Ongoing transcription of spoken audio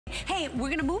Hey, we're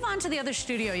gonna move on to the other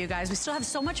studio, you guys. We still have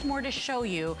so much more to show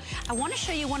you. I wanna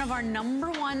show you one of our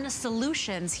 #1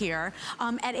 solutions here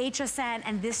at HSN,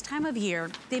 and this time of year,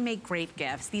 they make great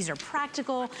gifts. These are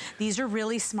practical, these are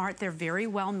really smart, they're very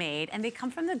well made, and they come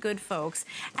from the good folks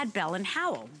at Bell &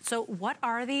 Howell. So what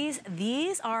are these?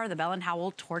 These are the Bell &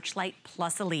 Howell Torchlight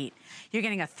Plus Elite. You're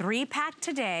getting a 3-pack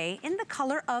today in the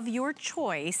color of your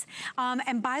choice.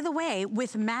 And by the way,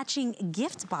 with matching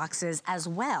gift boxes as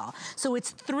well. So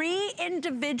it's 3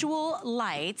 individual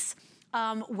lights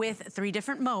with 3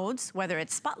 different modes, whether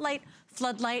it's spotlight,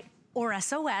 floodlight, or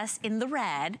SOS in the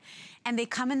red. And they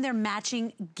come in their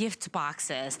matching gift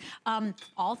boxes.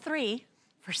 All 3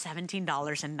 for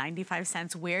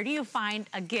 $17.95. Where do you find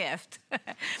a gift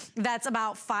that's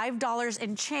about $5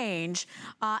 and change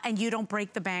and you don't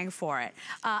break the bank for it?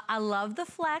 I love the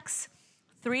Flex.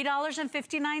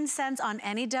 $3.59 on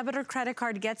any debit or credit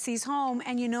card gets these home.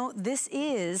 And you know, this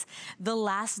is the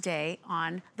last day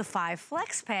on the 5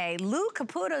 Flex Pay. Lou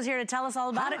Caputo's here to tell us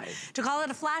all about it. To call it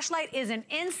a flashlight is an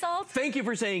insult. Thank you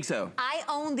for saying so. I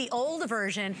own the old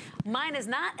version. Mine is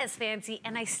not as fancy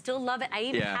and I still love it. I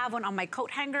even have one on my coat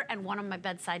hanger and one on my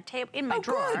bedside table, in my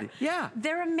drawer. Good. Yeah.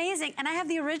 They're amazing. And I have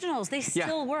the originals. They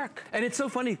still work. And it's so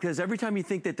funny because every time you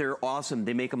think that they're awesome,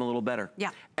 they make them a little better.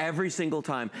 Yeah. Every single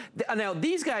time. Now,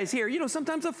 these guys here, you know,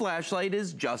 sometimes a flashlight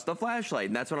is just a flashlight,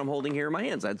 and that's what I'm holding here in my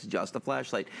hands. That's just a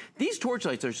flashlight. These torch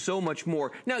lights are so much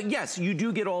more. Now, yes, you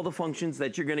do get all the functions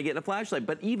that you're gonna get in a flashlight,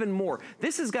 but even more.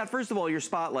 This has got, first of all, your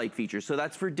spotlight feature, so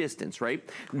that's for distance, right?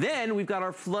 Then we've got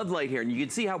our floodlight here, and you can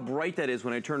see how bright that is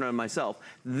when I turn it on myself.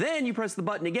 Then you press the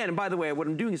button again, and by the way, what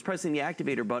I'm doing is pressing the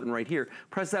activator button right here.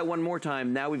 Press that one more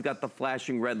time, now we've got the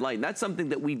flashing red light. And that's something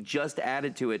that we've just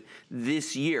added to it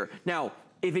this year. Now,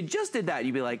 if it just did that,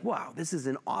 you'd be like, wow, this is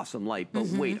an awesome light. But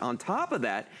wait, on top of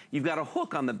that, you've got a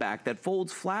hook on the back that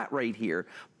folds flat right here.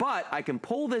 But I can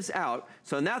pull this out.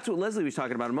 So and that's what Leslie was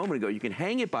talking about a moment ago. You can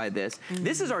hang it by this.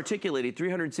 This is articulated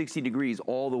 360 degrees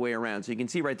all the way around. So you can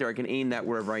see right there, I can aim that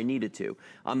wherever I need it to.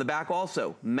 On the back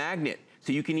also, magnet.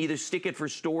 So you can either stick it for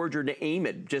storage or to aim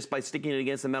it just by sticking it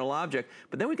against a metal object.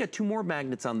 But then we got 2 more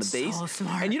magnets on the base. So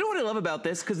smart. And you know what I love about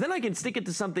this? Because then I can stick it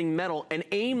to something metal and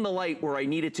aim the light where I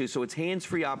need it to, so it's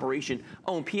hands-free operation.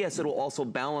 Oh, and P.S. it'll also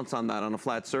balance on that on a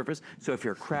flat surface. So if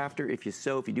you're a crafter, if you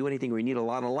sew, if you do anything where you need a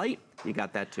lot of light, you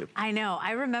got that too. I know.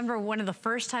 I remember one of the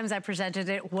first times I presented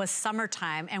it was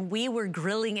summertime, and we were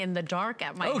grilling in the dark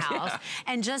at my house,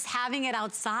 and just having it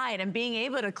outside and being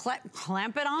able to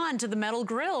clamp it on to the metal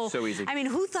grill. So easy. I mean,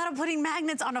 who thought of putting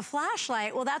magnets on a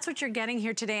flashlight? Well, that's what you're getting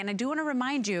here today. And I do want to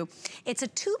remind you, it's a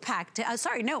 2-pack.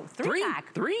 Sorry, no,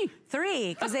 3-pack.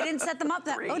 3, because they didn't set them up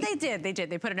that. Oh, they did.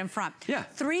 They put it in front. Yeah.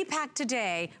 3-pack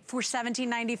today for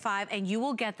 $17.95, and you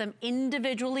will get them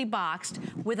individually boxed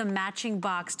with a matching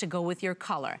box to go with your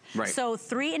color. Right. So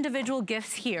 3 individual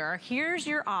gifts here. Here's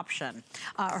your option,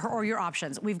 or your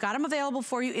options. We've got them available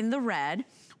for you in the red.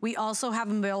 We also have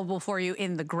them available for you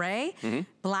in the gray,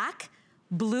 black,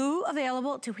 blue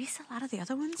available. Do we sell out of the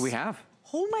other ones? We have.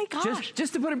 Oh my gosh.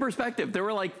 Just to put in perspective, there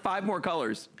were like 5 more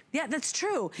colors. Yeah, that's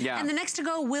true. Yeah. And the next to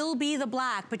go will be the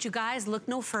black, but you guys, look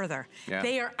no further. Yeah.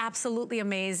 They are absolutely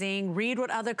amazing. Read what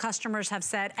other customers have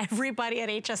said. Everybody at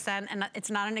HSN, and it's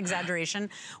not an exaggeration,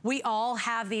 we all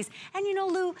have these. And you know,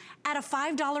 Lou, at a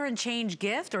 $5 and change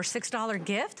gift or $6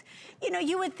 gift, you know,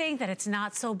 you would think that it's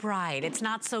not so bright, it's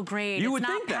not so great, you it's would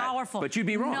not think powerful. That, but you'd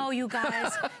be wrong. No, you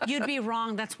guys, you'd be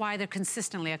wrong. That's why they're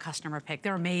consistently a customer pick.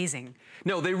 They're amazing.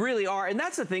 No, they really are. And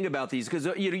that's the thing about these, because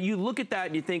you look at that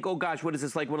and you think, oh gosh, what is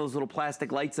this, like one of those little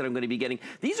plastic lights that I'm going to be getting?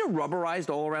 These are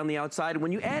rubberized all around the outside. And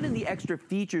when you add in the extra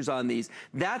features on these,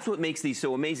 that's what makes these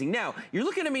so amazing. Now, you're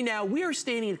looking at me now, we are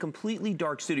standing in a completely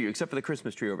dark studio, except for the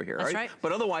Christmas tree over here, that's right?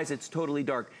 But otherwise, it's totally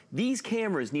dark. These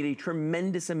cameras need a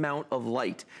tremendous amount of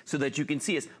light so that you can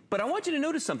see us. But I want you to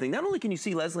notice something. Not only can you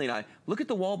see Leslie and I, look at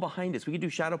the wall behind us. We can do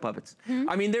shadow puppets.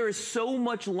 I mean, there is so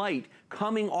much light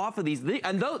coming off of these.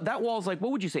 And that wall's like,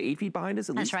 what would you say, 8 feet behind us?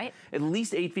 That's right. At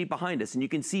least 8 feet behind us. And you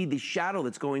can see the shadow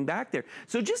that's going back there.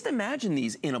 So just imagine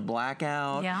these in a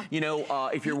blackout. Yeah. You know,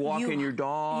 if you're walking your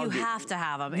dog. You have to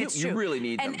have them. It's true. You really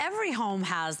need them. And every home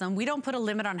has them. We don't put a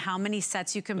limit on how many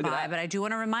sets you can buy, but I do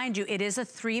want to remind you, it is a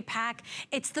 3-pack.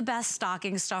 It's the best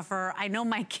stocking stuffer. I know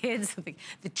my kids,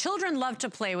 the children love to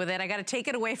play with it. I got to take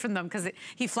it away from them because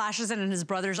he flashes it in his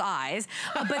brother's eyes.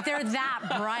 But they're that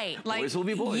bright. Like, boys will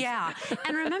be boys. Yeah.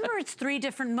 And remember, it's 3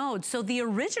 different modes. So the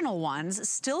original ones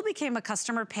still became a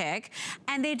customer pick,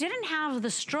 and they didn't have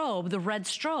the strobe, the red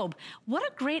strobe. What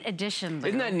a great addition, Lou.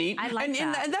 Isn't that neat? I like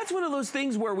that. And that's one of those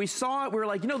things where we saw it, we were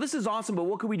like, you know, this is awesome, but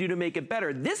what can we do to make it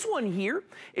better? This one here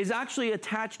is actually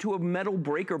attached to a metal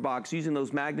breaker box using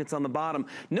those magnets on the bottom.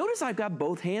 Notice I've got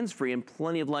both hands-free and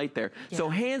plenty of light there. Yeah. So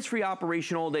hands-free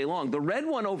operation all day long. The red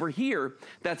one over here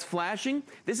that's flashing,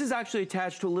 this is actually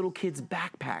attached to a little kid's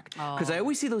backpack. Because I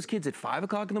always see those kids at 5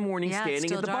 o'clock in the morning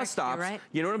standing at the bus stops. Right.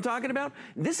 You know what I'm talking about?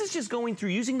 This is just going through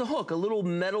using the hook, a little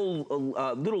metal,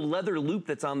 little leather loop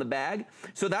that's on the bag.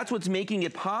 So that's what's making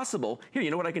it possible. Here,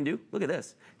 you know what I can do? Look at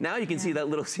this. Now you can see that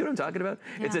little, see what I'm talking about?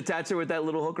 It's attached there with that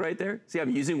little hook right there. See, I'm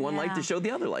using one light to show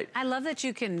the other light. I love that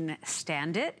you can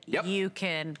stand it. Yep. You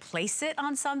can place it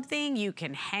on something. You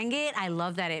can hang it. I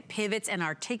love that it pivots and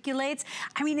articulates.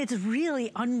 I mean, it's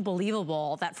really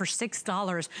unbelievable that for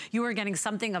 $6, you are getting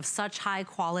something of such high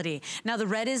quality. Now, the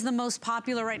red is the most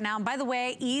popular right now. And by the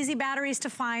way, easy batteries to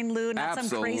find, Lou, not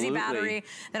some crazy battery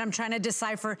that I'm trying to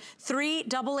decipher. 3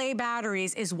 AA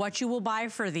batteries is what you will buy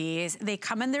for these. They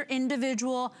come in their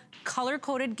individual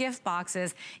color-coded gift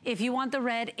boxes. If you want the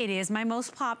red, it is my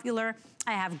most popular.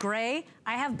 I have gray,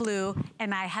 I have blue,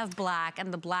 and I have black,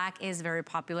 and the black is very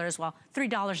popular as well.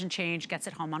 $3 and change gets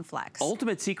it home on Flex.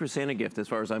 Ultimate Secret Santa gift as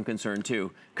far as I'm concerned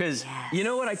too. Because you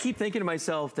know what, I keep thinking to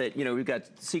myself that, you know, we've got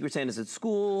Secret Santas at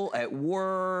school, at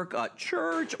work,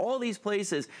 church, all these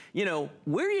places. You know,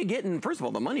 where are you getting, first of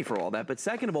all, the money for all that, but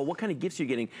second of all, what kind of gifts are you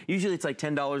getting? Usually it's like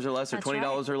 $10 or less or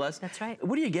 $20 or less. That's right.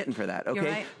 What are you getting for that,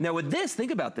 okay? Right. Now with this,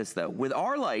 think about this though. With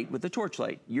our light, with the torch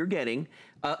light, you're getting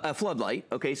a floodlight,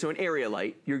 okay, so an area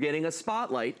light, you're getting a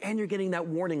spotlight, and you're getting that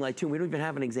warning light too. We don't even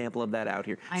have an example of that out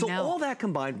here. So all that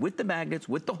combined with the magnets,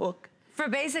 with the hook. For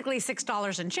basically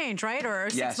 $6 and change, right? Or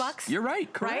 $6? You're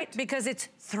right, correct. Right? Because it's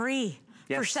 3.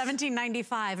 For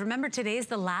 $17.95. Remember, today is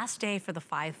the last day for the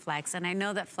 5 Flex, and I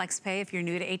know that Flex Pay, if you're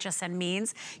new to HSN,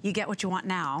 means you get what you want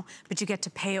now, but you get to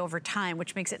pay over time,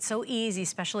 which makes it so easy,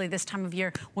 especially this time of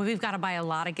year when we've got to buy a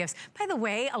lot of gifts. By the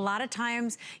way, a lot of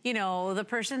times, you know, the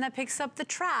person that picks up the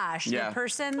trash, the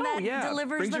person that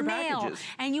delivers the mail,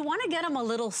 and you want to get them a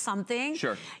little something.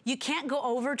 Sure. You can't go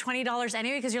over $20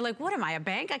 anyway, because you're like, what am I, a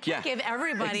bank? I can't give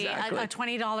everybody a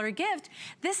 $20 gift.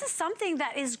 This is something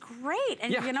that is great,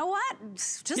 and you know what?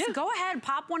 Just go ahead,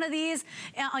 pop one of these,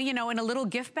 you know, in a little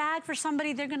gift bag for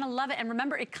somebody. They're gonna love it. And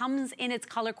remember, it comes in its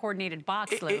color-coordinated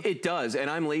box, Lou. It does, and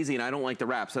I'm lazy and I don't like the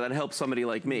wrap, so that helps somebody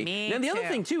like me. Now, the other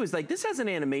thing too is like, this has an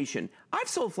animation. I've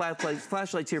sold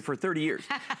flashlights here for 30 years.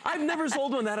 I've never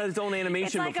sold one that had its own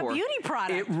animation before. It's like a beauty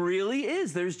product. It really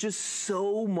is. There's just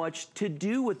so much to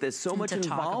do with this, so much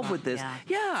involved with this.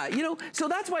 Yeah, you know, so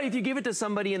that's why if you give it to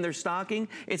somebody in their stocking,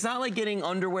 it's not like getting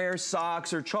underwear,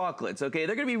 socks, or chocolates, okay?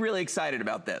 They're gonna be really excited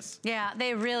about this. Yeah,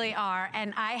 they really are.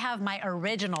 And I have my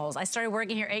originals. I started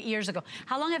working here 8 years ago.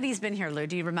 How long have these been here, Lou?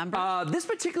 Do you remember? This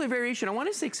particular variation, I want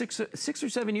to say six or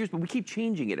 7 years, but we keep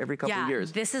changing it every couple of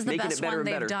years. This is the best one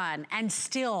they've done. And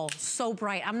still so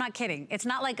bright. I'm not kidding. It's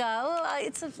not like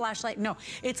it's a flashlight. No,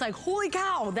 it's like, holy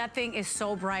cow, that thing is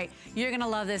so bright. You're gonna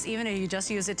love this, even if you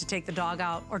just use it to take the dog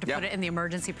out or to put it in the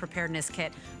emergency preparedness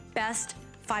kit. Best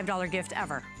 $5 gift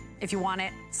ever. If you want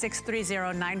it,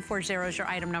 630-940 is your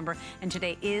item number. And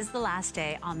today is the last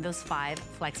day on those 5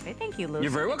 Flex Pay. Thank you, Lou. You're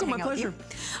very welcome. My pleasure.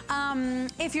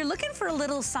 If you're looking for a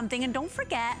little something, and don't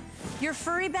forget your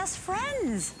furry best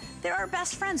friends. They're our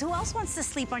best friends. Who else wants to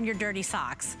sleep on your dirty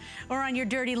socks or on your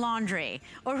dirty laundry?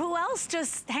 Or who else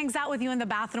just hangs out with you in the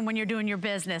bathroom when you're doing your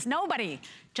business? Nobody,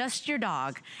 just your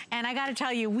dog. And I gotta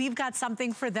tell you, we've got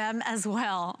something for them as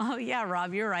well. Oh yeah,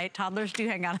 Rob, you're right. Toddlers do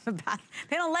hang out in the bathroom.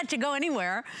 They don't let you go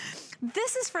anywhere.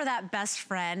 This is for that best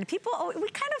friend. People, we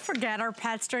kind of forget our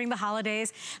pets during the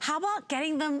holidays. How about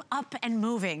getting them up and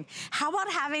moving? How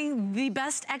about having the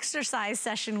best exercise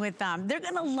session with them? They're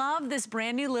gonna love this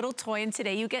brand new little toy, and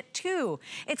today you get 2.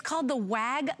 It's called the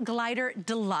Wag Glider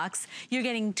Deluxe. You're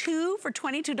getting 2 for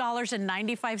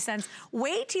 $22.95.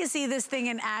 Wait till you see this thing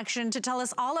in action to tell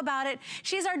us all about it.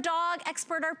 She's our dog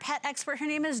expert, our pet expert. Her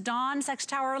name is Dawn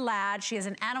Sextower Ladd. She is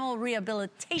an animal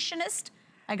rehabilitationist.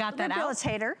 I got that out.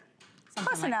 Rehabilitator.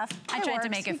 Close enough. I tried to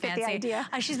make it fancy.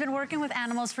 She's been working with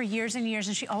animals for years and years,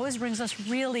 and she always brings us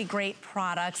really great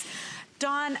products.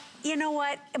 Dawn, you know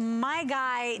what? My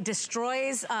guy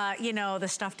destroys, you know, the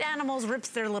stuffed animals, rips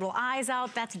their little eyes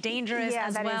out. That's dangerous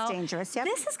as well. Yeah, that is dangerous, yep.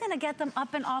 This is gonna get them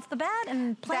up and off the bed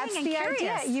and playing and curious. That's the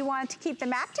idea. You want to keep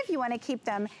them active. You want to keep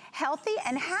them healthy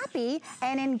and happy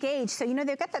and engaged. So, you know,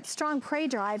 they've got that strong prey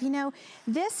drive. You know,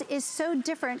 this is so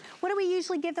different. What do we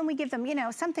usually give them? We give them, you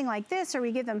know, something like this, or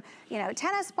we give them, you know,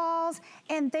 tennis balls,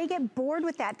 and they get bored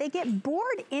with that. They get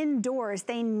bored indoors.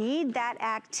 They need that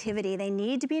activity. They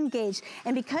need to be engaged.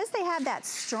 And because they have that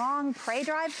strong prey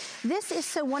drive, this is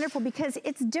so wonderful because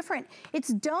it's different. It's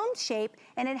dome shape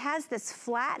and it has this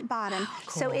flat bottom.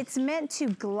 Cool. So it's meant to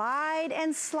glide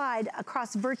and slide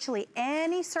across virtually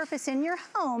any surface in your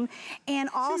home. And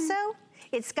also,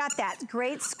 it's got that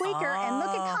great squeaker, and look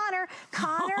at Connor.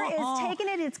 Connor is taking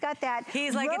it. It's got that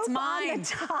He's like, rope it's mine. on the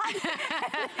top.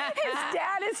 His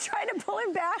dad is trying to pull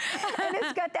him back, and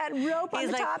it's got that rope on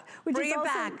the top, which is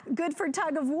also good for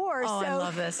tug of war. Oh, so I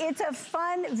love this. It's a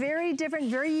fun, very different,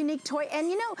 very unique toy. And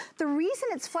you know, the reason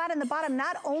it's flat on the bottom,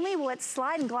 not only will it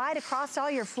slide and glide across all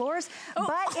your floors,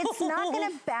 but it's not going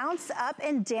to bounce up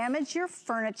and damage your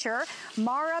furniture,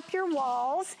 mar up your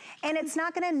walls, and it's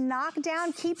not going to knock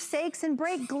down keepsakes and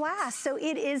break glass. So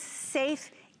it is safe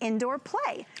indoor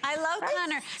play. I love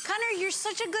Connor. Connor, you're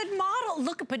such a good model.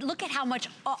 Look at how much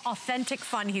authentic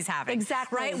fun he's having.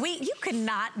 Exactly. Right? You could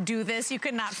not do this. You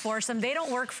could not force him. They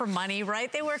don't work for money,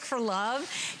 right? They work for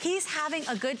love. He's having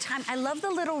a good time. I love the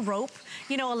little rope,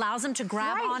 you know, allows him to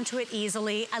grab onto it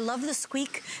easily. I love the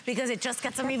squeak because it just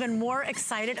gets him even more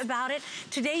excited about it.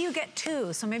 Today you get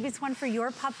two, so maybe it's one for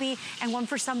your puppy and one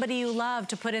for somebody you love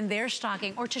to put in their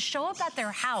stocking or to show up at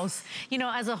their house, you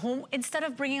know, as a home. Instead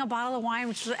of bringing a bottle of wine,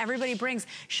 which is what everybody brings,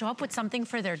 show up with something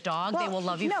for their dog. Well, they will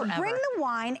love you forever. Bring the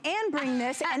wine and bring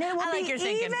this, and it will be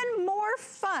even more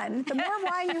fun. The more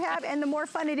wine you have and the more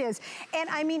fun it is. And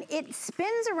I mean, it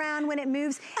spins around when it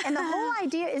moves, and the whole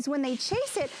idea is when they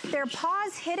chase it, their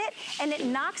paws hit it and it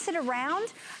knocks it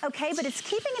around, okay? But it's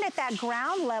keeping it at that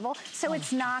ground level, so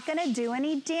it's not gonna do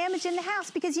any damage in the house.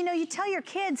 Because you know, you tell your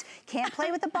kids, can't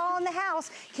play with the ball in the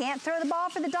house, can't throw the ball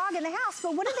for the dog in the house,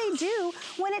 but what do they do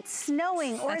when it's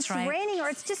snowing or it's raining or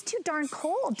it's just too darn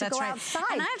cold to go outside?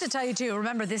 And I have to tell you too,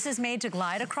 remember, this is made to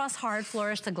glide across hard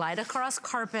floors, to glide across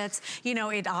carpets. You know,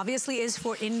 it obviously is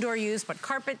for indoor use, but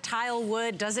carpet, tile,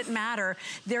 wood, doesn't matter.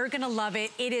 They're gonna love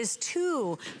it. It is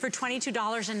two for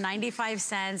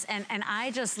 $22.95, and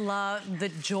I just love the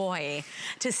joy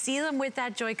to see them with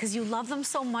that joy, because you love them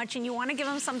so much and you wanna give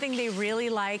them something they really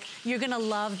like. You're gonna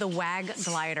love the WAG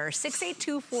glider.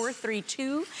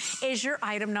 682432 is your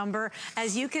item number.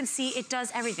 As you can see, it does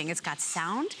everything. It's got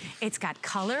sound, it's got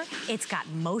color, it's got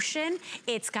motion,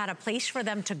 it's got a place for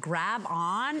them to grab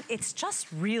on. It's just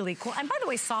really cool. And by the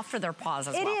way, soft for their paws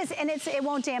as well. It is, and it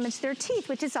won't damage their teeth,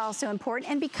 which is also important.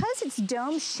 And because it's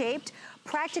dome-shaped,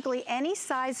 practically any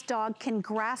size dog can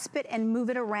grasp it and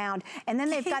move it around. And then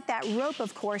they've got that rope,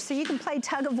 of course, so you can play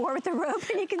tug of war with the rope,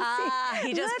 and you can see.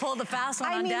 He just pulled the fast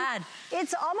one on Dad.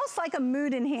 It's almost like a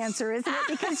mood enhancer, isn't it?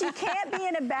 Because you can't be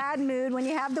in a bad mood when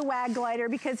you have the WAG glider,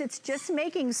 because it's just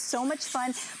making so much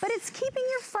fun, but it's keeping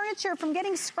your furniture from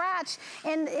getting scratched.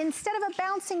 And instead of a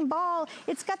bouncing ball,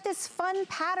 it's got this fun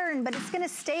pattern, but it's gonna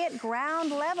stay at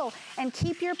ground level and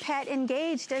keep your pet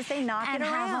engaged as they knock it around. And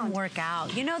have them work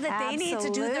out. You know that they need to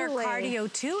do their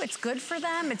cardio too. It's good for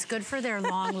them. It's good for their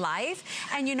long life.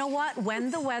 And you know what?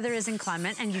 When the weather is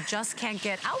inclement and you just can't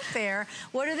get out there,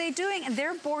 what are they doing? And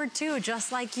they're bored too,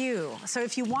 just like you. So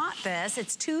if you want this,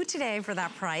 it's two today for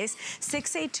that price.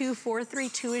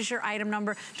 682432 is your item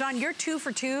number. Dawn, you're 2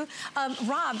 for 2.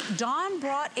 Rob, Dawn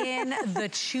brought in the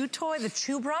chew toy, the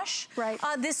chew brush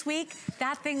this week.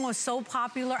 That thing was so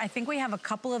popular. I think we have a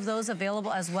couple of those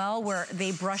available as well, where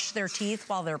they brush their teeth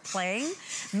while they're playing.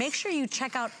 Make sure you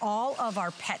check out all of our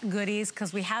pet goodies,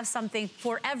 because we have something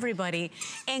for everybody,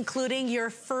 including your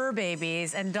fur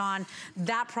babies. And Dawn,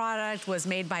 that product was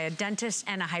made by a dentist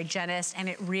and a hygienist, and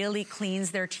it really cleans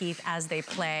their teeth as they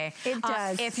play. It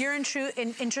does. If you're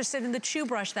interested in the chew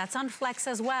brush, that's on Flex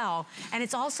as well. And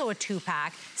it's also a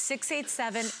 2-pack.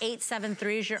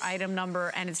 687873 is your item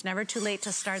number, and it's never too late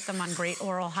to start them on great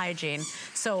oral hygiene.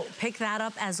 So pick that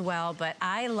up as well. But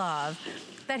I love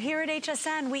that here at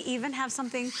HSN, we even have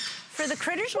something for the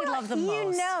critters we love the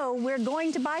most. You know we're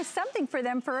going to buy something for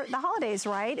them for the holidays,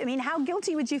 right? I mean, how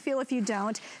guilty would you feel if you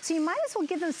don't? So you might as well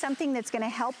give them something that's going to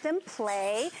help them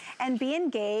play and be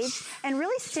engaged and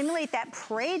really stimulate that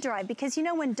prey drive. Because you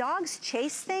know, when dogs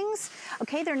chase things,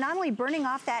 okay, they're not only burning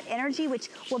off that energy, which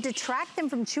will detract them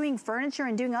from chewing furniture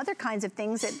and doing other kinds of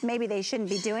things that maybe they shouldn't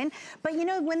be doing, but you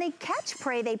know, when they catch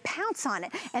prey, they pounce on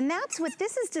it. And that's what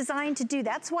this is designed to do.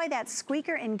 That's why that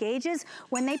squeaker engages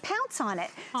when they pounce on it.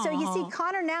 Aww. So you see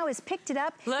Connor now has picked it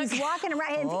up. Look. He's walking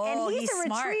around, and he's a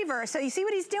retriever. So you see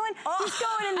what he's doing? He's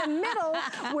going in the middle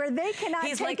where they cannot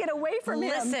take it away from him.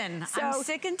 Listen, I'm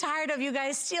sick and tired of you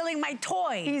guys stealing my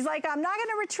toy. He's like, I'm not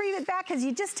gonna retrieve it back because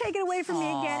you just take it away from me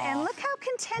again. And look how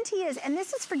content he is. And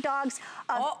this is for dogs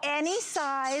of any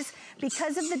size.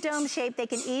 Because of the dome shape, they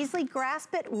can easily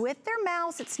grasp it with their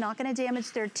mouths. It's not gonna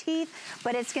damage their teeth,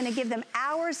 but it's gonna give them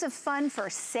hours of fun for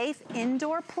safe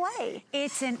indoor play.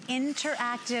 It's an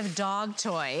interactive dog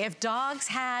toy. If dogs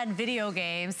had video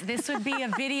games, this would be a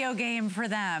video game for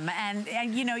them. And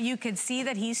you know, you could see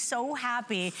that he's so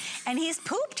happy, and he's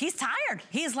pooped, he's tired.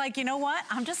 He's like, you know what?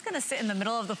 I'm just gonna sit in the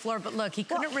middle of the floor, but look, he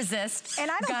couldn't resist,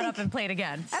 and got up and played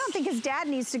again. I don't think his dad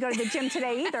needs to go to the gym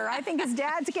today either. I think his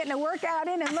dad's getting a workout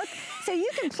in, and look, so you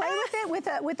can play with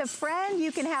it with a friend.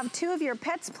 You can have two of your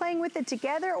pets playing with it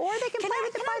together, or they can play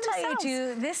with it by themselves. Can I tell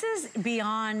you too, this is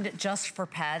beyond just for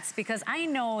pets, because I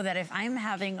know that if I'm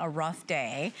having a rough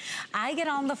day, I get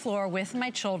on the floor with my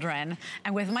children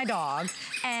and with my dog,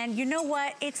 and you know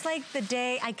what? It's like the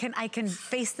day I can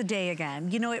face the day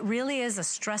again. You know, it really is a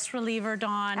stress reliever,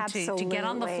 Dawn, to get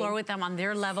on the floor with them on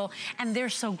their level, and they're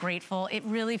so grateful. It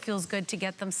really feels good to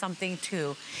get them something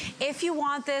too. If you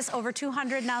want this, over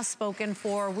 200 now spoken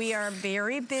for. We are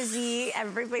very busy.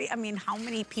 Everybody, I mean, how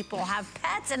many people have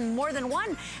pets, and more than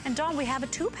one? And Dawn, we have a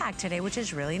 2-pack today, which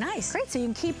is really nice. Great, so you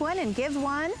can keep one and give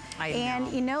one,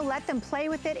 and you know, let them play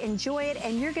with it, enjoy it,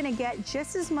 and you're gonna get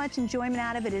just as much enjoyment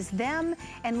out of it as them.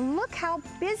 And look how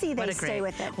busy they stay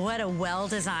with it. What a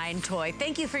well-designed toy.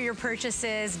 Thank you for your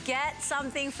purchases. Get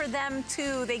something for them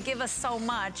too. They give us so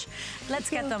much. Let's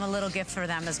get them a little gift for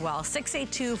them as well.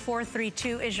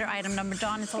 682-432 is your item number.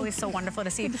 Dawn, it's always so wonderful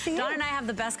to see you. Dawn and I have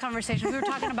the best conversation. We were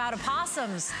talking about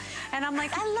opossums, and I'm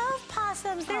like, I love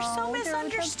possums. They're so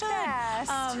misunderstood.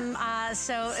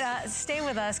 Stay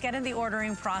with us, get in the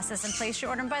ordering process, and place your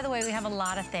order. And by the way, we have a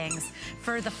lot of things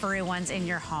for the furry ones in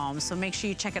your home, so make sure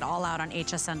you check it all out on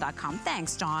hsn.com.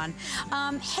 Thanks, Dawn.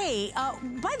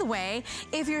 By the way,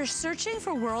 if you're searching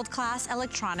for world-class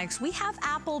electronics, we have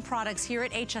Apple products here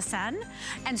at HSN,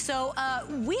 and so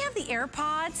we have the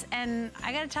AirPods, and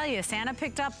I gotta tell you, Santa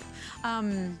picked up,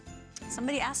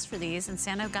 somebody asked for these, and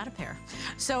Santa got a pair.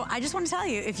 So I just want to tell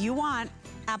you, if you want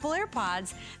Apple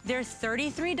AirPods, they're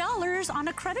 $33 on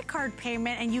a credit card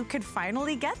payment, and you could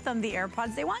finally get them the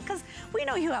AirPods they want, because we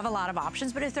know you have a lot of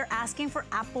options, but if they're asking for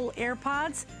Apple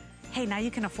AirPods, hey, now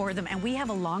you can afford them, and we have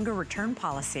a longer return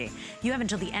policy. You have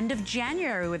until the end of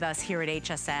January with us here at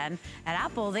HSN. At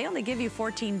Apple, they only give you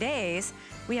 14 days.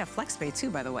 We have FlexPay too,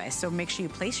 by the way, so make sure you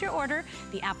place your order.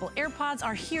 The Apple AirPods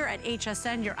are here at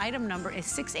HSN. Your item number is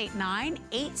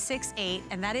 689868,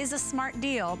 and that is a smart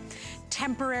deal.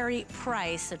 Temporary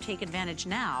price, so take advantage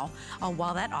now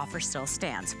while that offer still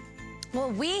stands. Well,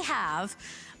 we have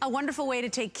a wonderful way to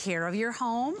take care of your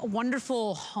home, a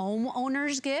wonderful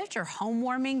homeowner's gift or home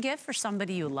warming gift for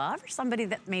somebody you love, or somebody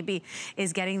that maybe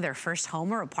is getting their first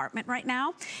home or apartment right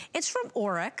now. It's from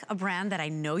Auric, a brand that I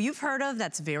know you've heard of,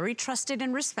 that's very trusted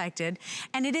and respected,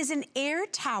 and it is an Air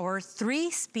Tower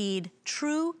 3-speed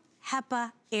true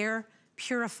HEPA air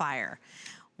purifier.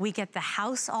 We get the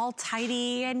house all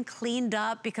tidy and cleaned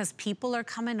up because people are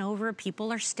coming over,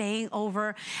 people are staying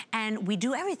over, and we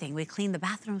do everything. We clean the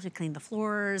bathrooms, we clean the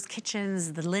floors,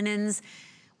 kitchens, the linens.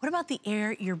 What about the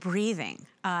air you're breathing?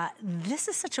 This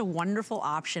is such a wonderful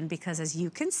option because, as you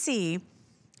can see,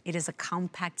 it is a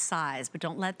compact size, but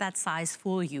don't let that size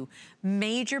fool you.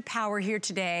 Major power here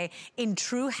today in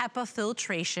true HEPA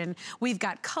filtration. We've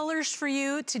got colors for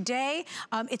you today.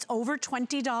 It's over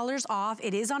 $20 off.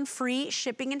 It is on free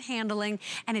shipping and handling,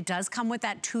 and it does come with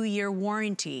that 2-year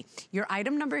warranty. Your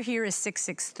item number here is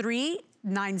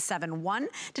 663-971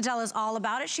 to tell us all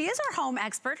about it. She is our home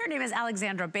expert. Her name is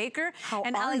Alexandra Baker.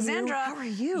 Alexandra, how are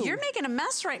you? You're making a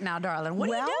mess right now, darling.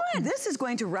 What are you doing? This is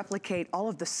going to replicate all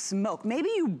of the smoke. Maybe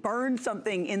you burned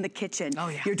something in the kitchen. Oh,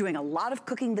 yeah. You're doing a lot of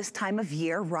cooking this time of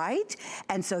year, right?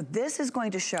 And so this is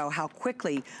going to show how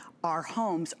quickly our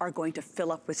homes are going to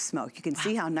fill up with smoke. You can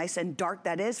see how nice and dark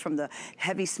that is from the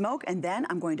heavy smoke. And then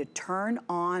I'm going to turn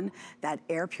on that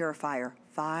air purifier.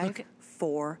 5,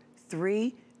 4,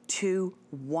 3, 2,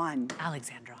 1.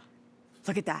 Alexandra.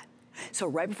 Look at that. So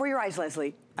right before your eyes,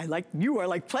 Leslie, you are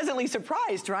like pleasantly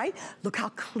surprised, right? Look how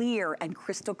clear and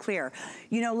crystal clear.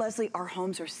 You know, Leslie, our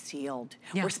homes are sealed.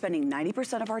 Yeah. We're spending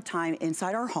 90% of our time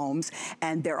inside our homes,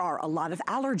 and there are a lot of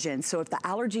allergens. So if the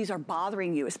allergies are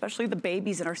bothering you, especially the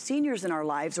babies and our seniors in our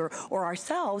lives or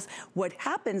ourselves, what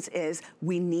happens is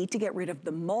we need to get rid of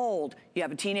the mold. You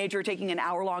have a teenager taking an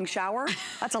hour-long shower?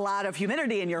 That's a lot of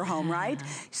humidity in your home, right?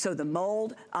 So the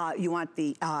mold, you want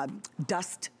the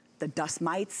dust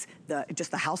mites,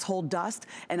 just the household dust.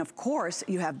 And of course,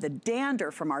 you have the dander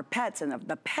from our pets and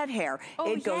the pet hair.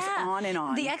 It goes on and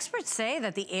on. The experts say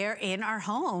that the air in our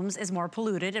homes is more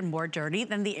polluted and more dirty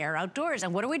than the air outdoors.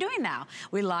 And what are we doing now?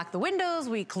 We lock the windows,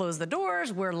 we close the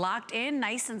doors, we're locked in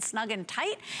nice and snug and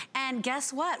tight. And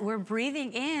guess what? We're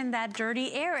breathing in that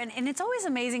dirty air. And it's always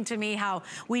amazing to me how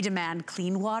we demand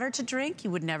clean water to drink. You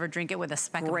would never drink it with a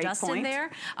speck of dust in there.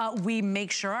 We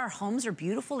make sure our homes are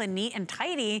beautiful and neat and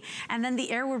tidy. And then the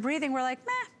air we're breathing, we're like,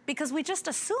 meh, because we just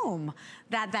assume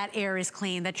that that air is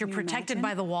clean, that you're protected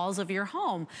by the walls of your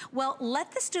home. Well,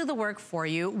 let this do the work for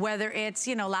you, whether it's,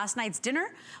 you know, last night's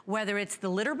dinner, whether it's the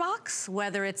litter box,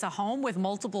 whether it's a home with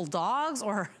multiple dogs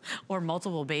or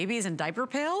multiple babies and diaper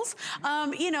pails.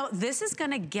 You know, this is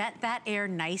gonna get that air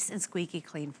nice and squeaky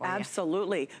clean for you.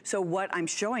 Absolutely. So what I'm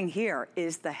showing here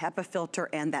is the HEPA filter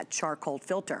and that charcoal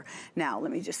filter. Now,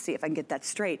 let me just see if I can get that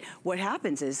straight. What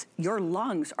happens is your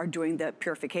lungs are doing the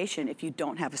purification if you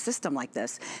don't have a system like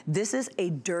this. This is a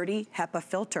dirty HEPA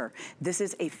filter. This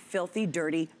is a filthy,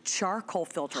 dirty charcoal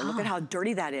filter. Look at how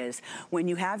dirty that is. When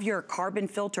you have your carbon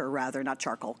filter, rather, not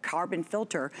charcoal, carbon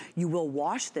filter, you will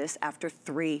wash this after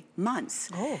 3 months.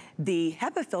 The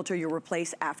HEPA filter you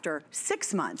replace after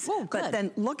 6 months. But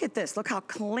then look at this. Look how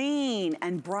clean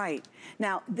and bright.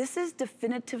 Now, this is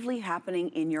definitively happening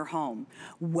in your home.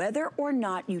 Whether or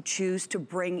not you choose to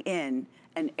bring in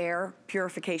an air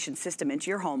purification system into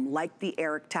your home, like the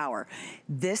Auric Tower.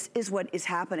 This is what is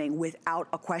happening without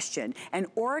a question. And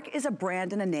Auric is a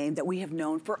brand and a name that we have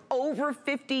known for over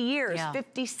 50 years,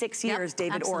 56 years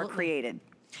David Auric created.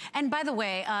 And by the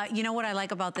way, you know what I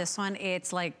like about this one?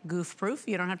 It's like goof proof.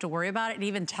 You don't have to worry about it. It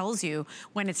even tells you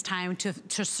when it's time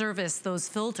to service those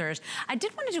filters. I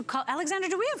did want to do, Alexandra,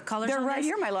 do we have colors on this? They're right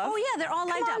here, my love. Oh yeah, they're all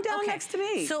lined up. Come on down next to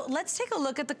me. So let's take a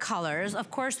look at the colors.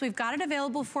 Of course, we've got it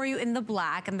available for you in the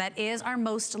black, and that is our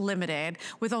most limited,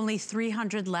 with only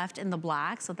 300 left in the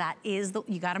black. So that is the,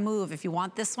 you gotta move. If you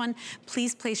want this one,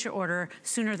 please place your order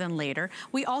sooner than later.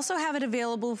 We also have it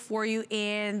available for you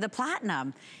in the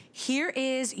platinum. Here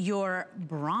is your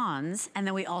bronze, and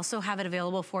then we also have it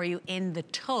available for you in the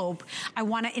taupe. I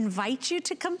want to invite you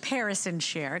to comparison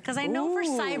share, because I know for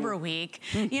Cyber Week,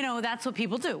 you know, that's what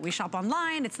people do. We shop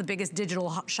online. It's the biggest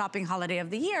digital shopping holiday of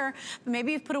the year. But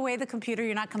maybe you've put away the computer.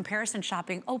 You're not comparison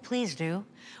shopping. Oh, please do.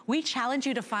 We challenge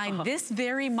you to find this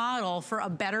very model for a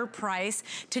better price.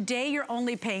 Today, you're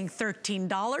only paying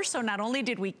 $13. So not only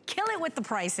did we kill it with the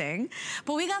pricing,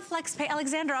 but we got FlexPay.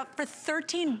 Alexandra, for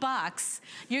 13 bucks,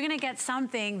 you're gonna get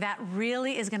something that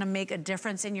really is gonna make a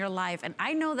difference in your life. And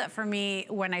I know that for me,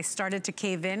 when I started to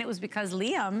cave in, it was because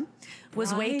Liam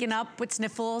was waking up with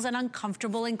sniffles and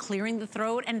uncomfortable and clearing the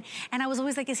throat. And I was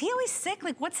always like, is he always sick?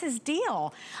 Like, what's his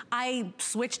deal? I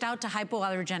switched out to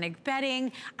hypoallergenic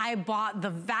bedding. I bought the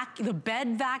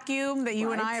bed vacuum that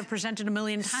you and I have presented a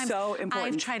million times. So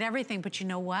important. I've tried everything, but you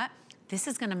know what? This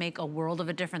is gonna make a world of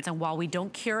a difference. And while we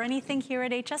don't cure anything here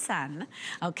at HSN,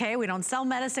 okay, we don't sell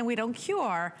medicine, we don't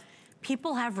cure,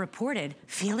 people have reported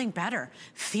feeling better,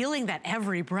 feeling that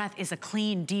every breath is a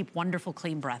clean, deep, wonderful,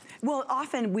 clean breath. Well,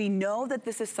 often we know that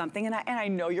this is something, and I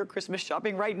know you're Christmas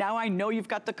shopping right now. I know you've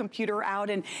got the computer out,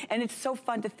 and it's so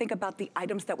fun to think about the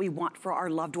items that we want for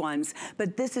our loved ones.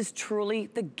 But this is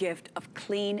truly the gift of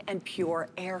clean and pure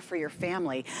air for your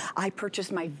family. I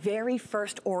purchased my very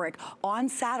first Auric on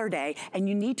Saturday, and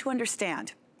you need to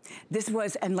understand, this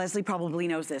was, and Leslie probably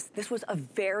knows this was a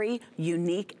very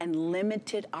unique and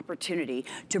limited opportunity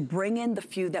to bring in the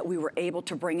few that we were able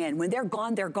to bring in. When they're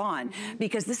gone,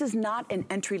 because this is not an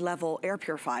entry-level air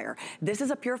purifier. This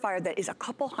is a purifier that is a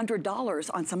couple $100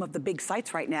 on some of the big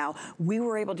sites right now. We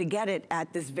were able to get it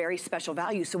at this very special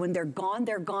value. So when they're gone,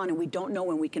 and we don't know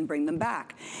when we can bring them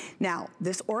back. Now,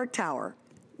 this Auric Tower,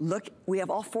 look, we have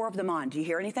all 4 of them on. Do you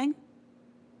hear anything?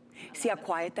 See how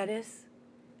quiet that is?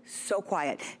 So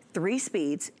quiet. 3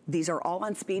 speeds. These are all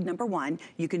on speed number 1.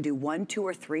 You can do 1, 2,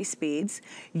 or 3 speeds.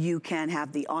 You can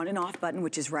have the on and off button,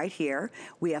 which is right here.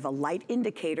 We have a light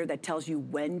indicator that tells you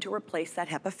when to replace that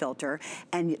HEPA filter.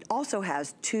 And it also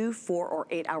has 2, 4, or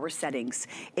 8 hour settings.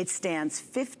 It stands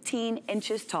 15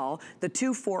 inches tall. The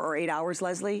 2, 4, or 8 hours,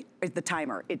 Leslie, is the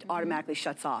timer. It automatically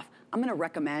shuts off. I'm gonna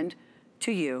recommend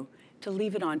to you to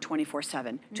leave it on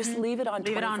 24/7. Just leave it on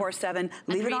 24/7.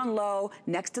 Leave it on low,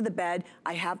 next to the bed.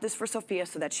 I have this for Sophia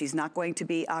so that she's not going to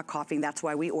be coughing. That's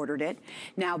why we ordered it.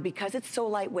 Now, because it's so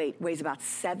lightweight, weighs about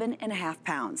 7.5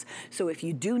 pounds. So if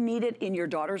you do need it in your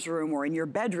daughter's room or in your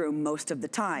bedroom most of the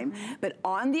time, but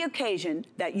on the occasion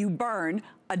that you burn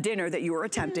a dinner that you were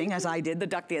attempting, as I did the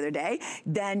duck the other day,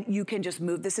 then you can just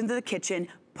move this into the kitchen,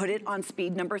 put it on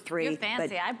speed number 3. You're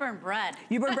fancy. I burn bread.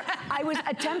 You burn bread. I was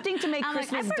attempting to make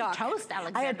Christmas duck. Toast,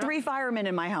 Alexandra. I had 3 firemen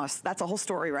in my house. That's a whole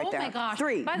story right there. Oh my gosh.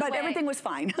 3, but way, everything was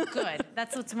fine. Good.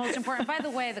 That's what's most important. By the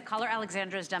way, the color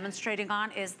Alexandra is demonstrating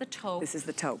on is the taupe. This is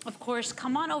the taupe. Of course,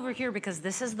 come on over here because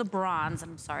this is the bronze.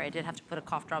 I'm sorry, I did have to put a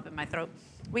cough drop in my throat.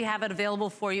 We have it available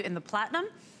for you in the platinum.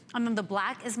 And then the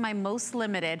black is my most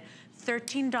limited.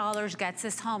 $13 gets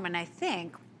us home. And I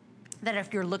think that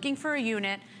if you're looking for a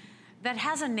unit that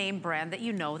has a name brand that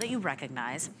you know, that you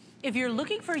recognize, if you're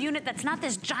looking for a unit that's not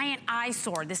this giant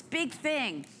eyesore, this big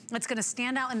thing that's gonna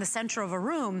stand out in the center of a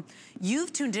room,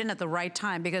 you've tuned in at the right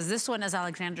time, because this one, as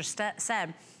Alexandra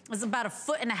said, is about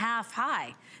 1.5 feet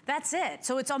high. That's it.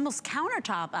 So it's almost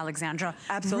countertop, Alexandra.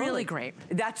 Absolutely. Really great.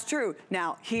 That's true.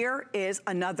 Now, here is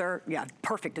another,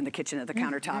 perfect in the kitchen at the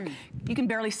countertop. You can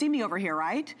barely see me over here,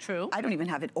 right? True. I don't even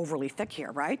have it overly thick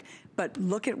here, right? But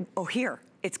look at, here,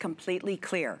 it's completely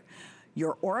clear.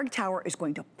 Your Auric Tower is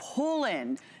going to pull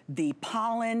in the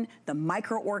pollen, the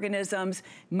microorganisms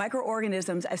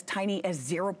as tiny as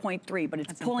 0.3, but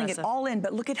it's pulling it all in.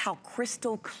 But look at how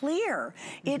crystal clear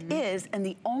it is, and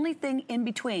the only thing in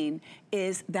between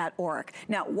is that Auric.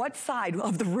 Now, what side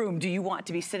of the room do you want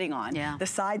to be sitting on? The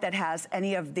side that has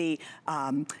any of the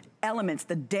elements,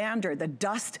 the dander, the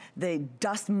dust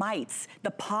mites,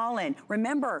 the pollen.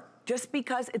 Remember, just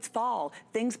because it's fall,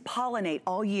 things pollinate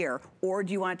all year, or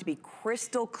do you want it to be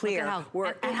crystal clear?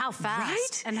 And how fast,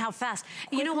 right? And how fast.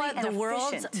 You know what, the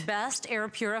world's best air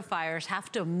purifiers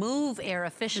have to move air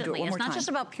efficiently. It's not just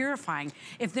about purifying.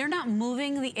 If they're not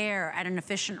moving the air at an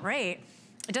efficient rate,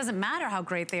 it doesn't matter how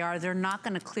great they are, they're not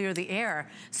gonna clear the air.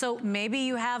 So maybe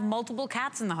you have multiple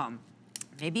cats in the home.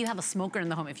 Maybe you have a smoker in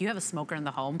the home. If you have a smoker in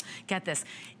the home, get this.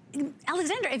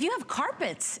 Alexandra, if you have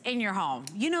carpets in your home,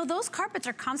 you know, those carpets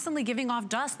are constantly giving off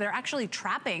dust. They're actually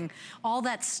trapping all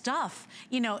that stuff,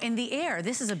 you know, in the air.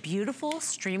 This is a beautiful,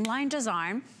 streamlined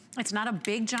design. It's not a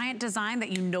big, giant design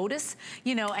that you notice,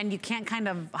 you know, and you can't kind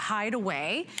of hide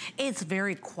away. It's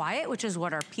very quiet, which is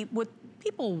what what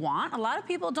people want. A lot of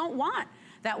people don't want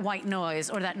that white noise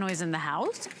or that noise in the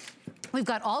house. We've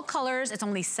got all colors. It's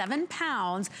only 7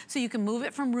 pounds, so you can move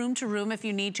it from room to room if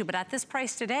you need to. But at this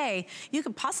price today, you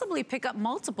could possibly pick up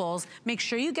multiples. Make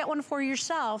sure you get one for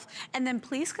yourself, and then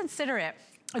please consider it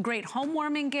a great home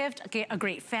warming gift, a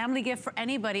great family gift for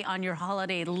anybody on your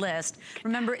holiday list.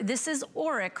 Remember, this is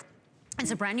Auric.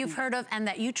 It's a brand you've heard of and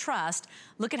that you trust.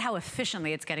 Look at how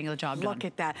efficiently it's getting the job done. Look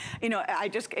at that. You know,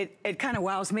 it kind of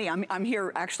wows me. I'm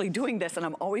here actually doing this, and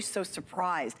I'm always so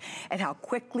surprised at how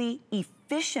quickly,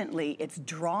 efficiently it's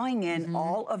drawing in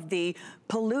all of the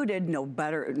polluted,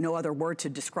 no other word to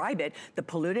describe it, the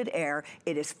polluted air.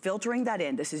 It is filtering that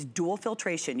in. This is dual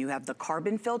filtration. You have the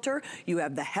carbon filter, you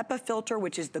have the HEPA filter,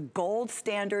 which is the gold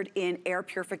standard in air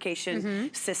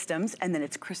purification systems, and then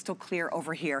it's crystal clear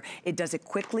over here. It does it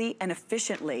quickly and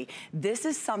efficiently. This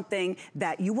is something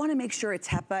that you want to make sure it's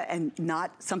HEPA and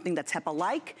not something that's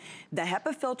HEPA-like. The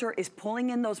HEPA filter is pulling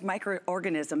in those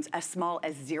microorganisms as small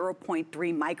as 0.3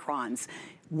 microns.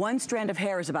 One strand of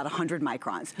hair is about 100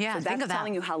 microns. Yeah, so that's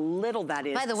telling you how little that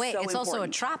is. By the way, so it's important. also a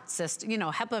trapped system. You know,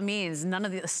 HEPA means none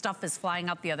of the stuff is flying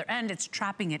out the other end. It's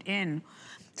trapping it in.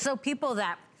 So people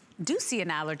that do see an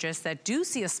allergist, that do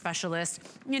see a specialist,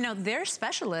 you know, their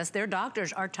specialists, their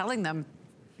doctors are telling them,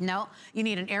 no, you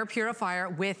need an air purifier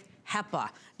with HEPA,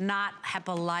 not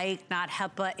HEPA-like, not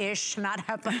HEPA-ish, not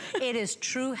HEPA. It is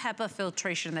true HEPA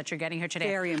filtration that you're getting here today.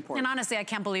 Very important. And honestly, I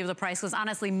can't believe the price, because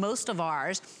honestly, most of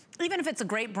ours, even if it's a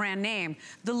great brand name,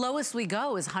 the lowest we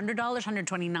go is $100,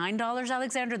 $129,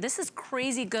 Alexandra. This is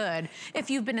crazy good if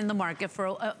you've been in the market for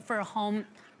a home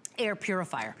air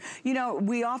purifier. You know,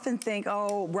 we often think,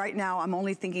 oh, right now I'm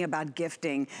only thinking about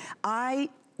gifting. I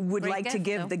would like to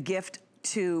give the gift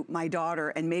to my daughter,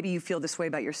 and maybe you feel this way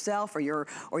about yourself or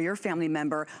your family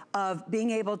member, of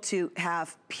being able to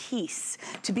have peace,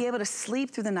 to be able to sleep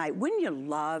through the night. Wouldn't you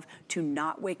love to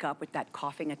not wake up with that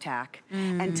coughing attack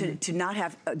and to not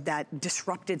have that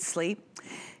disrupted sleep?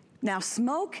 Now,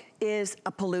 smoke is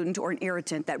a pollutant or an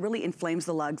irritant that really inflames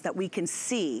the lungs that we can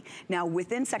see. Now,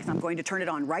 within seconds, I'm going to turn it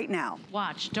on right now.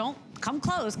 Watch, don't come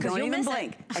close, because you'll miss it. Don't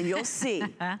even blink, and you'll see.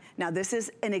 Now, this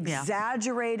is an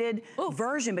exaggerated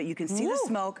version, but you can see the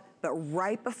smoke, but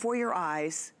right before your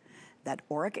eyes, that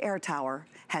Auric Air Tower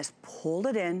has pulled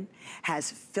it in, has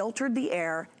filtered the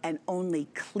air, and only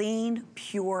clean,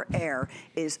 pure air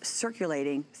is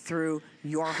circulating through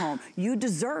your home. You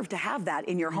deserve to have that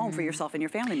in your home for yourself and your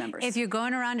family members. If you're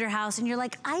going around your house and you're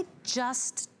like, I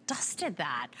just dusted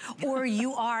that. Or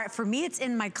you are, for me, it's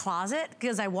in my closet,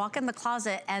 because I walk in the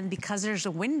closet, and because there's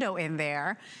a window in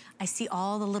there, I see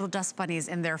all the little dust bunnies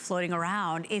in there floating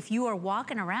around. If you are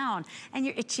walking around and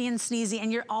you're itchy and sneezy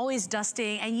and you're always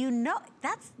dusting, and you know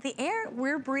that's the air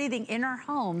we're breathing in our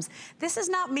homes. This is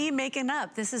not me making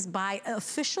up. This is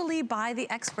officially by the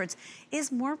experts,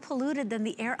 is more polluted than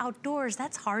the air outdoors.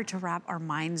 That's hard to wrap our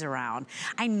minds around.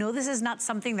 I know this is not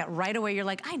something that right away you're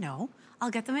like, I know,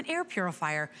 I'll get them an air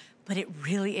purifier. but it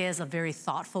really is a very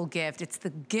thoughtful gift. It's the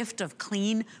gift of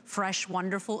clean, fresh,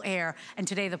 wonderful air. And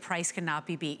today the price cannot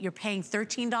be beat. You're paying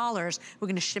 $13. We're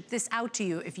gonna ship this out to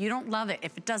you. If you don't love it,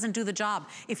 if it doesn't do the job,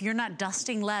 if you're not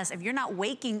dusting less, if you're not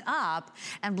waking up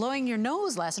and blowing your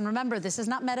nose less, and remember, this is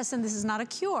not medicine, this is not a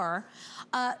cure,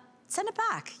 send it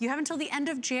back. You have until the end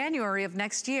of January of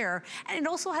next year. And it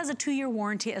also has a 2-year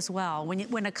warranty as well.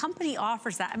 When a company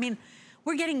offers that, I mean,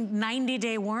 we're getting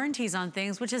 90-day warranties on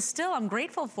things, which is still, I'm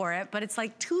grateful for it, but it's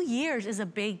like 2 years is a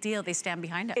big deal. They stand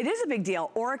behind it. It is a big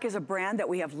deal. Auric is a brand that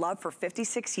we have loved for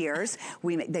 56 years.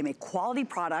 They make quality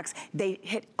products. They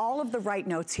hit all of the right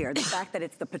notes here. The fact that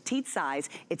it's the petite size,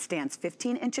 it stands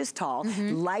 15 inches tall,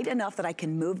 light enough that I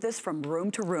can move this from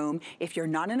room to room if you're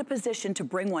not in a position to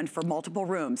bring one for multiple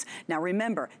rooms. Now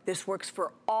remember, this works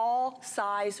for all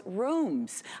size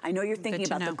rooms. I know you're thinking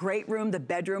about the great room, the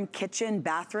bedroom, kitchen,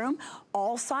 bathroom.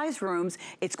 All size rooms,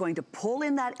 it's going to pull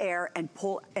in that air and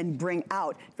pull and bring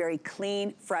out very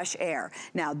clean, fresh air.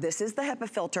 Now, this is the HEPA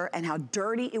filter and how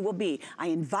dirty it will be. I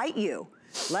invite you,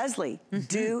 Leslie,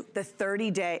 do the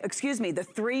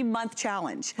 3-month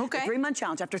challenge. Okay. The 3-month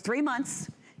challenge. After 3 months,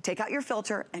 take out your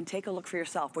filter and take a look for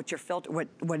yourself what your filter,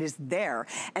 what is there.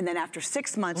 And then after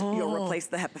 6 months, you'll replace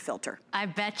the HEPA filter. I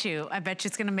bet you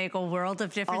it's gonna make a world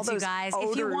of difference, you guys. Odors.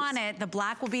 If you want it, the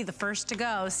black will be the first to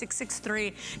go.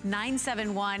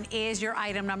 663-971 is your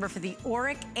item number for the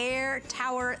Auric Air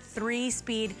Tower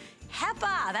 3-speed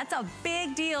HEPA. That's a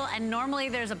big deal, and normally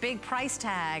there's a big price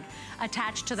tag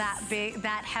attached to that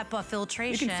HEPA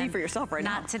filtration. You can see for yourself right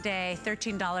now. Not today.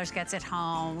 $13 gets it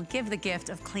home. Give the gift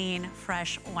of clean,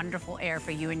 fresh, wonderful air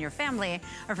for you and your family,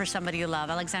 or for somebody you love.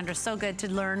 Alexandra, so good to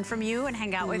learn from you and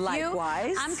hang out with you.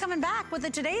 Likewise. I'm coming back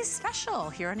with today's special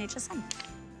here on HSN.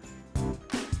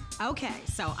 Okay,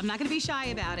 so I'm not gonna be shy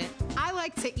about it. I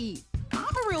like to eat. I'm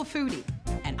a real foodie.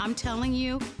 And I'm telling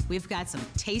you, we've got some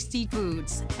tasty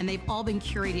foods, and they've all been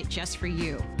curated just for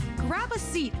you. Grab a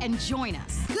seat and join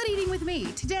us. Good eating with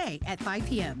me today at 5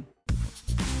 p.m.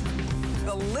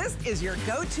 The List is your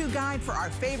go-to guide for our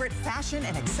favorite fashion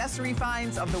and accessory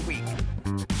finds of the week.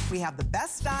 We have the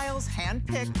best styles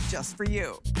handpicked just for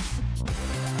you.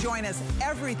 Join us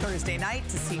every Thursday night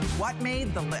to see what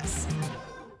made the list.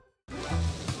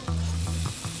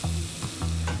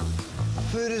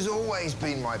 Food has always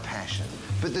been my passion,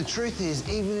 but the truth is,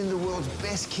 even in the world's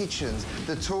best kitchens,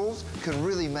 the tools can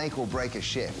really make or break a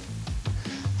chef.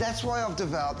 That's why I've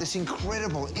developed this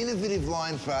incredible, innovative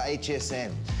line for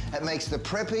HSN. It makes the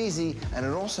prep easy, and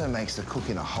it also makes the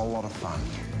cooking a whole lot of fun.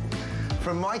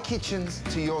 From my kitchens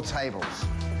to your tables.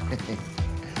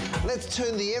 Let's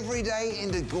turn the everyday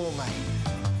into gourmet.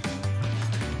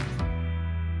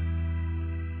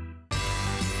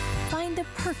 Find the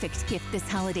perfect gift this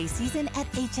holiday season at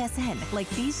HSN, like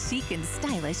these chic and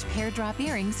stylish pear drop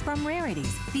earrings from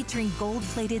Rarities, featuring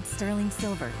gold-plated sterling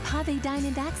silver, pave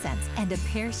diamond accents, and a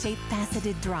pear-shaped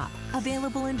faceted drop.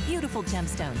 Available in beautiful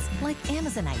gemstones like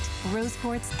Amazonite, rose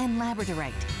quartz, and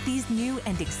labradorite. These new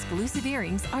and exclusive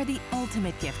earrings are the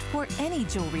ultimate gift for any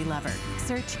jewelry lover.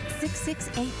 Search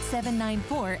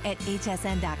 668794 at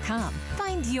hsn.com.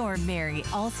 Find your merry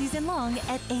all season long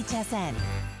at HSN.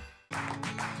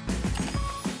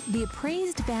 The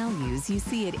appraised values you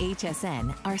see at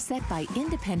HSN are set by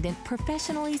independent,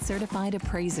 professionally certified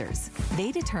appraisers.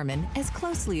 They determine, as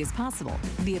closely as possible,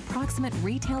 the approximate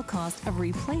retail cost of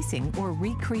replacing or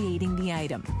recreating the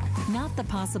item, not the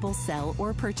possible sell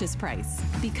or purchase price.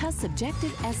 Because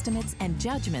subjective estimates and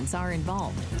judgments are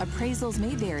involved, appraisals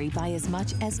may vary by as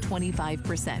much as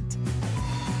 25%.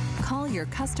 Call your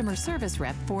customer service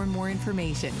rep for more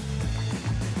information.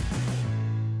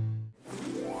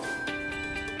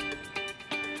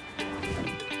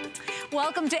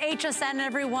 Welcome to HSN,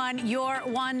 everyone, your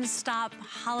one-stop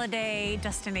holiday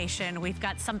destination. We've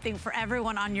got something for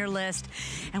everyone on your list,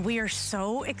 and we are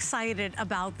so excited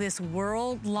about this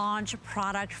world launch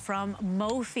product from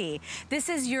Mophie. This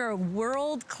is your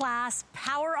world-class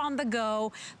power on the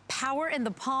go, power in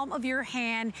the palm of your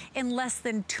hand in less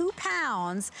than 2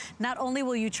 pounds. Not only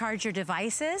will you charge your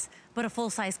devices, but a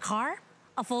full-size car,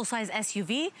 a full-size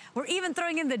SUV. We're even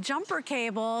throwing in the jumper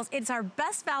cables. It's our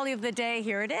best value of the day.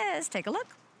 Here it is. Take a look.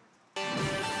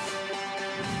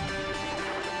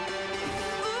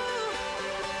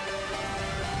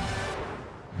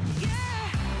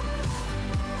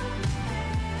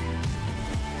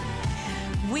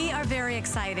 We are are very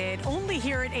excited. Only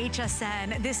here at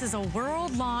HSN, this is a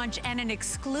world launch and an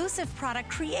exclusive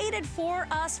product created for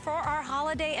us for our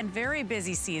holiday and very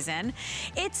busy season.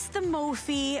 It's the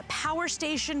Mophie Power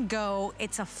Station Go.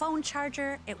 It's a phone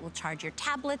charger. It will charge your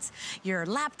tablets, your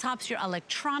laptops, your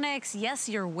electronics, yes,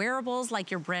 your wearables like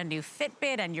your brand new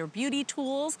Fitbit and your beauty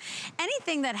tools.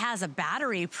 Anything that has a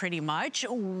battery pretty much,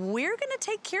 we're gonna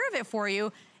take care of it for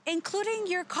you, including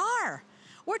your car.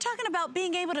 We're talking about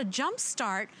being able to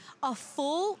jumpstart a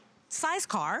full-size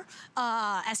car,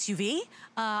 SUV,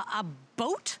 a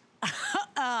boat.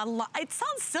 It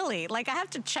sounds silly, like I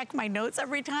have to check my notes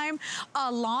every time.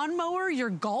 A lawnmower, your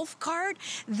golf cart.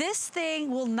 This thing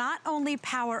will not only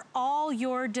power all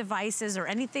your devices or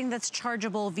anything that's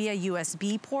chargeable via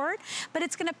USB port, but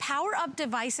it's gonna power up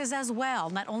devices as well.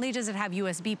 Not only does it have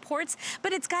USB ports,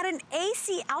 but it's got an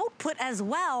AC output as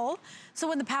well. So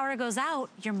when the power goes out,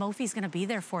 your Mophie's gonna be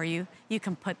there for you. You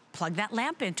can plug that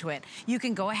lamp into it. You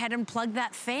can go ahead and plug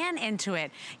that fan into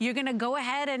it. You're gonna go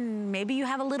ahead and maybe you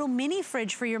have a little mini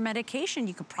fridge for your medication.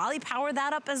 You could probably power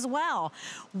that up as well.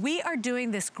 We are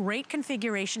doing this great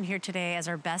configuration here today as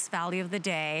our best value of the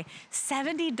day.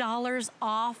 $70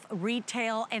 off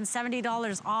retail and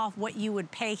 $70 off what you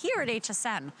would pay here at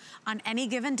HSN on any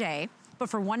given day. But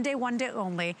for one day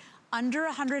only, under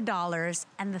 $100,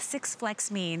 and the 6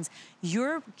 Flex means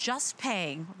you're just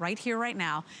paying right here, right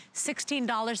now,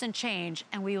 $16 and change,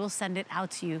 and we will send it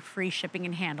out to you, free shipping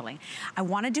and handling. I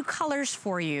wanna do colors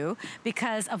for you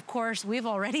because, of course, we've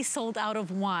already sold out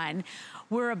of one.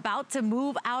 We're about to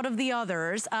move out of the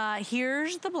others.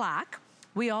 Here's the black.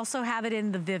 We also have it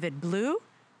in the vivid blue,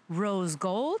 rose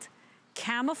gold,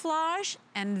 camouflage,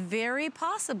 and very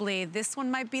possibly this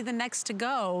one might be the next to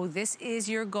go. This is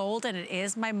your gold and it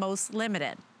is my most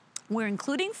limited. We're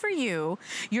including for you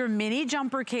your mini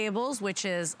jumper cables, which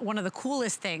is one of the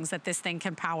coolest things that this thing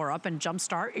can power up and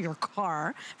jumpstart your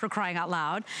car, for crying out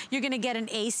loud. You're gonna get an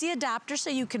AC adapter so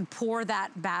you can pour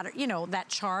that battery, you know, that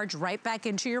charge right back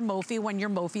into your Mophie when your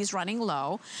Mophie's running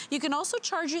low. You can also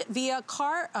charge it via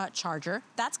car charger.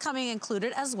 That's coming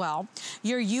included as well.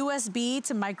 Your USB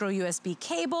to micro USB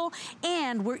cable,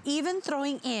 and we're even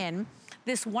throwing in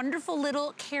this wonderful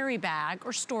little carry bag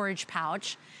or storage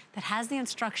pouch that has the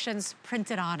instructions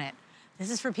printed on it. This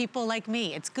is for people like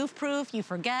me. It's goof-proof, you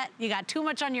forget, you got too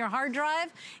much on your hard drive,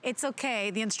 it's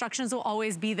okay. The instructions will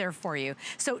always be there for you.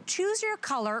 So choose your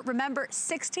color. Remember,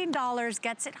 $16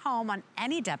 gets it home on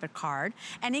any debit card,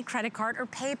 any credit card or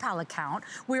PayPal account.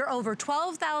 We're over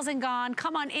 12,000 gone.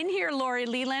 Come on in here, Lori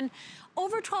Leland.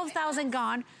 Over 12,000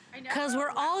 gone, because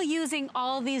we're all using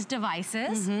all these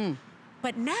devices.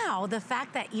 But now, the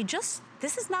fact that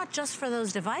this is not just for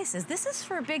those devices. This is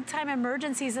for big time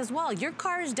emergencies as well. Your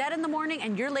car is dead in the morning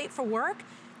and you're late for work.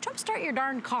 Jumpstart your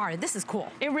darn car. This is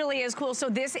cool. It really is cool. So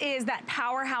this is that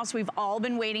powerhouse we've all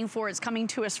been waiting for. It's coming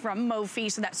to us from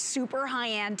Mophie. So that super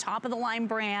high-end, top-of-the-line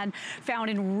brand found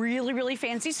in really, really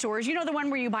fancy stores. You know the one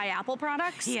where you buy Apple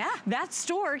products? Yeah. That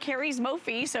store carries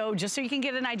Mophie, so just so you can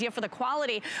get an idea for the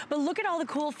quality. But look at all the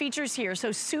cool features here.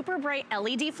 So super bright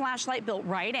LED flashlight built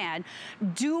right in.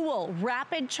 Dual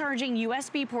rapid charging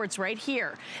USB ports right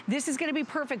here. This is gonna be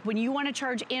perfect when you wanna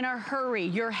charge in a hurry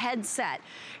your headset,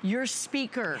 your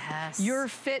speaker, yes, your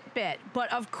Fitbit, but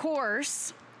of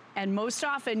course, and most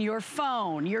often your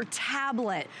phone, your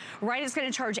tablet, right? It's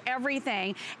gonna charge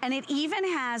everything. And it even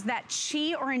has that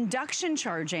Qi or induction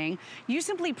charging. You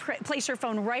simply place your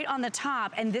phone right on the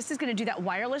top, and this is gonna do that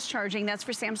wireless charging. That's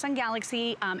for Samsung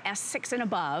Galaxy S6 and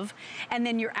above, and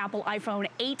then your Apple iPhone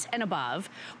 8 and above.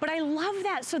 But I love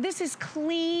that. So this is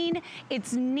clean,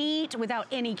 it's neat, without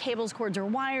any cables, cords, or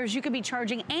wires. You could be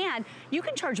charging, and you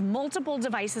can charge multiple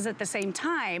devices at the same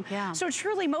time. Yeah. So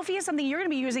truly, Mophie is something you're gonna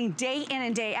be using day in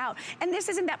and day out. And this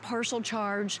isn't that partial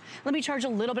charge. Let me charge a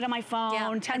little bit on my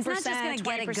phone, 10%, it's not just gonna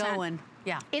 20%. get it going.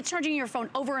 Yeah. It's charging your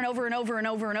phone over and over and over and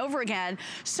over and over again.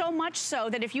 So much so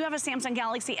that if you have a Samsung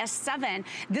Galaxy S7,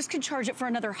 this could charge it for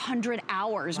another 100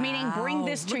 hours, meaning bring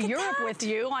this to Europe with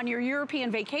you on your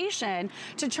European vacation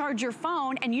to charge your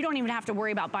phone, and you don't even have to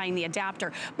worry about buying the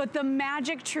adapter. But the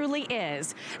magic truly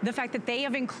is the fact that they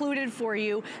have included for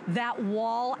you that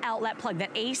wall outlet plug,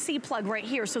 that AC plug right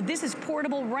here. So this is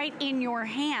portable right in your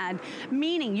hand,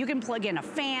 meaning you can plug in a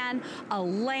fan, a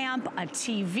lamp, a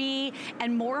TV,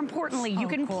 and more importantly,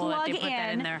 Exactly. You can plug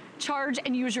in, charge,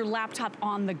 and use your laptop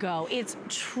on the go. It's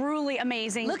truly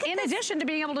amazing. Look at in addition to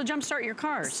being able to jumpstart your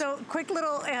cars. So quick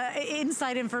little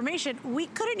inside information. We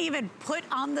couldn't even put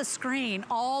on the screen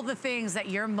all the things that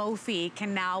your Mophie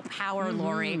can now power,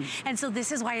 Lori. And so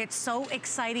this is why it's so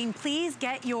exciting. Please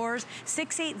get yours,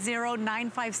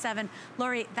 680-957.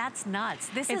 Lori, that's nuts.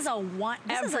 This is a one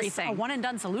and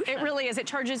done solution. It really is. It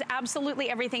charges absolutely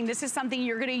everything. This is something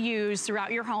you're gonna use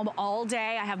throughout your home all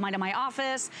day. I have mine in my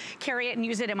office, carry it and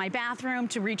use it in my bathroom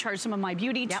to recharge some of my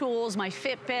beauty tools, my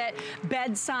Fitbit,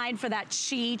 bedside for that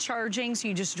Qi charging, so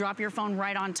you just drop your phone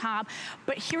right on top.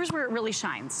 But here's where it really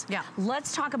shines. Yeah.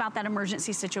 Let's talk about that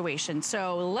emergency situation.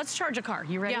 So let's charge a car.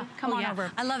 You ready? Yeah. Come on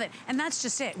over. I love it. And that's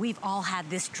just it. We've all had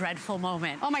this dreadful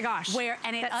moment. Oh my gosh. Where,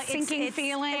 and that sinking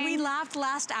feeling. And we laughed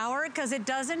last hour because it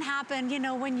doesn't happen, you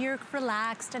know, when you're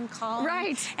relaxed and calm.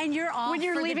 Right. And you're off when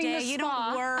you're for leaving the day. the spa. You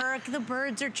don't work, the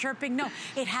birds are chirping. No,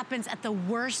 it happens at the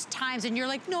worst times and you're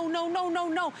like, no, no, no, no,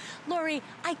 no. Lori,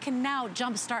 I can now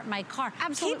jumpstart my car.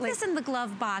 Absolutely. Keep this in the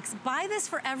glove box. Buy this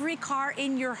for every car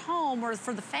in your home or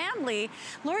for the family.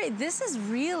 Lori, this is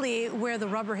really where the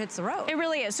rubber hits the road. It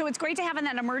really is. So it's great to have in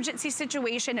that emergency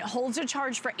situation. It holds a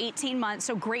charge for 18 months.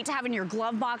 So great to have in your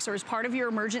glove box or as part of your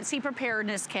emergency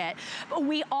preparedness kit. But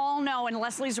we all know, and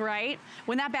Leslie's right,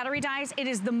 when that battery dies, it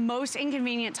is the most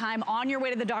inconvenient time on your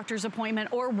way to the doctor's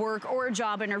appointment or work or a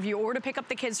job interview or to pick up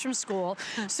the kids from school.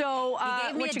 So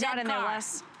what you got in there,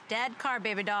 Les? Dead car,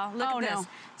 baby doll. Look at this.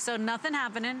 So nothing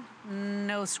happening.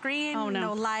 No screen,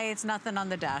 no lights, nothing on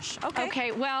the dash. Okay.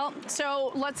 Okay, well,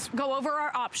 so let's go over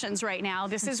our options right now.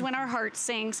 This is when our heart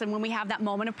sinks and when we have that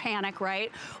moment of panic,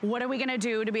 right? What are we gonna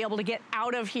do to be able to get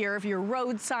out of here if you're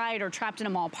roadside or trapped in a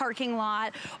mall parking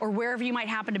lot or wherever you might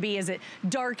happen to be? Is it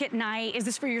dark at night? Is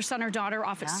this for your son or daughter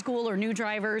off at school or new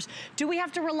drivers? Do we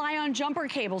have to rely on jumper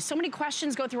cables? So many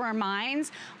questions go through our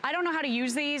minds. I don't know how to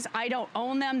use these. I don't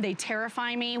own them. They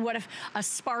terrify me. What if a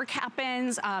spark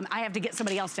happens? I have to get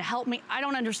somebody else to help me. I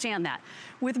don't understand that.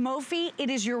 With Mophie, it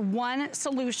is your one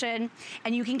solution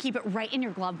and you can keep it right in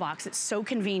your glove box. It's so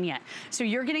convenient. So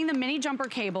you're getting the mini jumper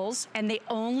cables and they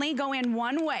only go in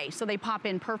one way. So they pop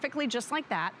in perfectly just like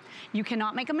that. You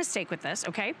cannot make a mistake with this,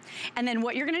 okay? And then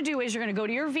what you're gonna do is you're gonna go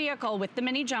to your vehicle with the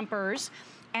mini jumpers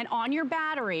and on your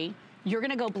battery, you're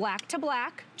gonna go black to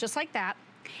black, just like that.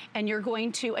 And you're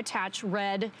going to attach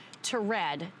red to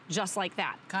red, just like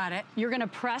that. Got it. You're gonna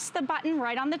press the button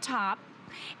right on the top,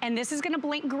 and this is gonna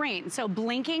blink green. So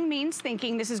blinking means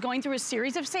thinking. This is going through a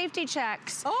series of safety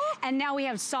checks. Oh. And now we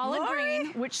have solid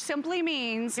green, which simply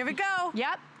means... Here we go.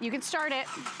 Yep, you can start it.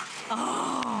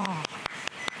 Oh.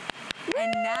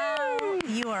 And now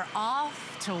you are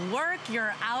off to work.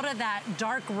 You're out of that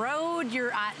dark road.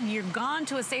 You're gone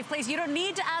to a safe place. You don't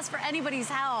need to ask for anybody's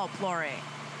help, Lori.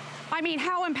 I mean,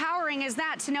 how empowering is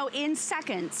that to know in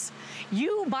seconds,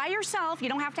 you by yourself, you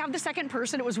don't have to have the second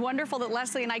person. It was wonderful that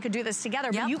Leslie and I could do this together,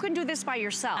 but you can do this by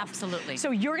yourself. Absolutely.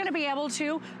 So you're gonna be able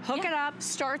to hook it up,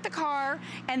 start the car,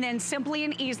 and then simply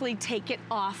and easily take it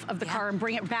off of the car and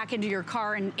bring it back into your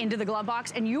car and into the glove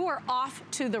box, and you are off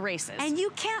to the races. And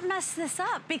you can't mess this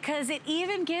up because it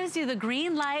even gives you the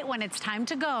green light when it's time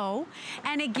to go,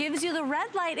 and it gives you the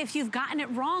red light if you've gotten it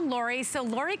wrong, Lori. So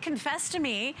Lori confessed to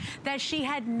me that she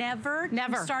had never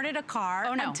started a car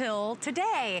until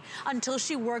today, until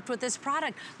she worked with this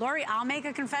product. Lori, I'll make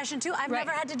a confession too. I've never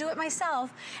had to do it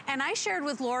myself. And I shared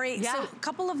with Lori, so a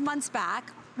couple of months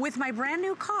back, with my brand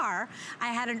new car, I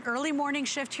had an early morning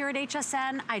shift here at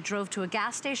HSN. I drove to a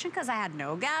gas station because I had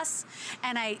no gas.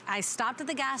 And I stopped at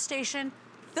the gas station,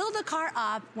 filled the car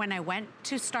up. When I went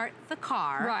to start the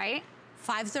car,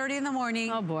 5:30 in the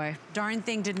morning. Oh boy. Darn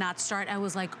thing did not start. I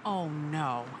was like, oh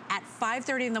no. At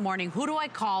 5:30 in the morning, who do I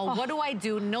call? What do I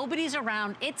do? Nobody's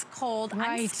around. It's cold.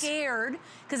 I'm scared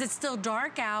because it's still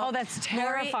dark out. Oh, that's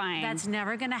terrifying. Lori, that's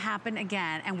never gonna happen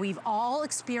again. And we've all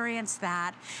experienced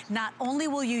that. Not only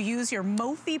will you use your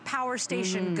Mophie Power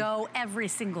Station Go every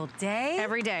single day.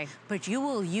 Every day. But you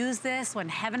will use this when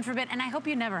heaven forbid, and I hope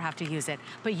you never have to use it,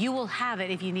 but you will have it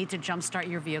if you need to jumpstart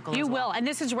your vehicle You as well. will, and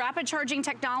this is rapid charging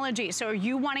technology. So are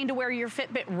you wanting to wear your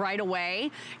Fitbit right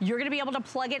away? You're gonna be able to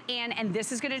plug it in and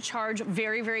this is gonna charge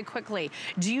very, very quickly.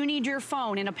 Do you need your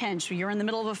phone in a pinch? You're in the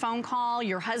middle of a phone call,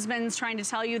 your husband's trying to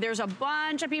tell you there's a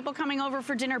bunch of people coming over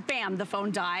for dinner, bam, the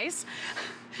phone dies.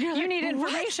 You need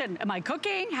information. Am I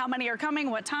cooking? How many are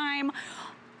coming? What time?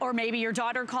 or maybe your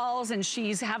daughter calls and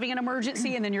she's having an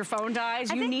emergency and then your phone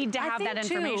dies. You need to have that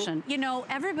information. Too, you know,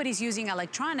 everybody's using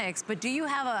electronics, but do you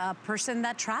have a person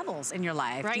that travels in your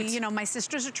life? Right. You know, my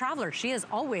sister's a traveler. She is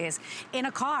always in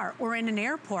a car or in an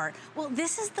airport. Well,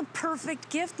 this is the perfect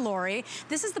gift, Lori.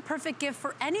 This is the perfect gift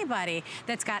for anybody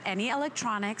that's got any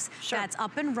electronics, that's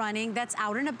up and running, that's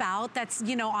out and about, that's,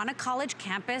 you know, on a college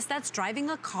campus, that's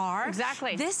driving a car.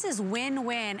 Exactly. This is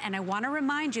win-win, and I want to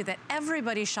remind you that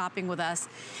everybody shopping with us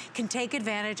can take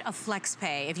advantage of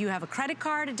FlexPay. If you have a credit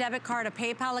card, a debit card, a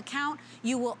PayPal account,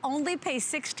 you will only pay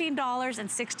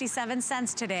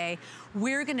 $16.67 today.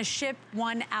 We're gonna ship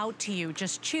one out to you.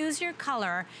 Just choose your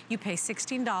color. You pay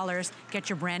 $16, get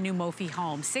your brand new Mophie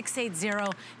home.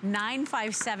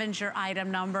 680-957 is your item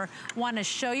number. Wanna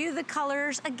show you the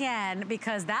colors again,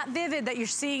 because that vivid that you're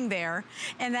seeing there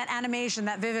and that animation,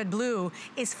 that vivid blue,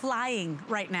 is flying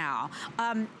right now.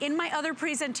 In my other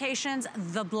presentations,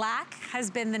 the black has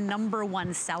been the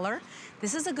 #1 seller.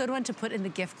 This is a good one to put in the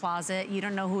gift closet. You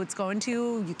don't know who it's going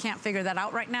to. You can't figure that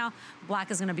out right now. Black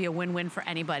is gonna be a win-win for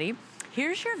anybody.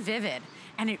 Here's your vivid,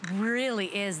 and it really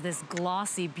is this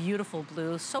glossy, beautiful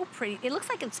blue. So pretty. It looks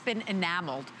like it's been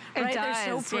enameled, right? It does,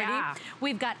 They're so pretty. yeah.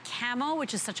 We've got camo,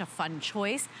 which is such a fun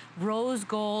choice. Rose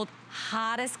gold,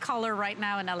 hottest color right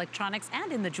now in electronics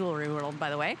and in the jewelry world, by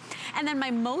the way. And then my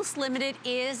most limited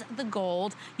is the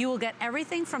gold. You will get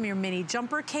everything from your mini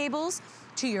jumper cables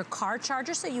to your car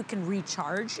charger so you can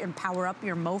recharge and power up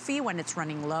your Mophie when it's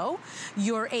running low.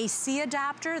 Your AC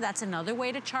adapter, that's another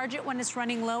way to charge it when it's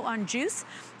running low on juice.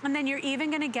 And then you're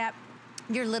even gonna get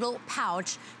your little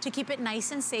pouch to keep it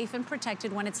nice and safe and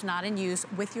protected when it's not in use,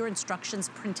 with your instructions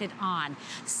printed on.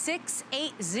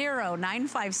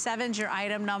 680-957 is your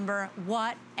item number.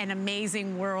 What an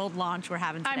amazing world launch we're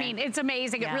having today. I mean, it's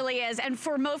amazing. Yeah. It really is. And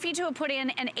for Mophie to have put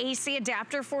in an AC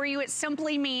adapter for you, it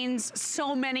simply means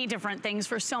so many different things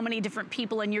for so many different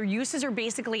people, and your uses are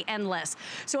basically endless.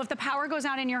 So if the power goes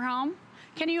out in your home,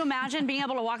 can you imagine being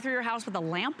able to walk through your house with a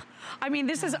lamp? I mean,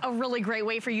 this is a really great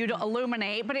way for you to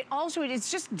illuminate, but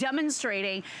it's just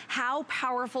demonstrating how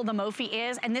powerful the Mophie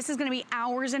is. And this is gonna be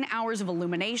hours and hours of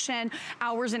illumination,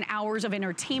 hours and hours of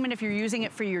entertainment if you're using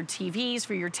it for your TVs,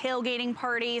 for your tailgating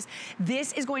parties.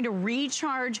 This is going to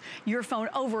recharge your phone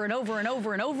over and over and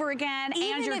over and over again,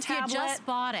 Even and your if tablet. you just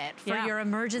bought it for your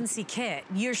emergency kit,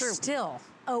 you're still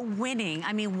winning.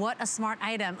 I mean, what a smart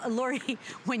item. Lori,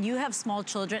 when you have small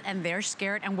children and they're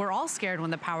scared, and we're all scared when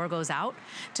the power goes out,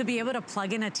 to be able to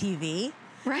plug in a TV,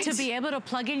 right, to be able to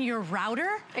plug in your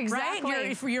router, exactly,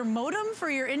 right? For your modem, for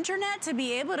your internet, to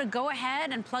be able to go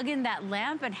ahead and plug in that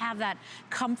lamp and have that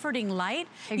comforting light.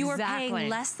 Exactly. You are paying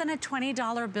less than a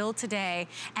 $20 bill today,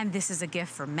 and this is a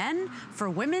gift for men,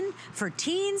 for women, for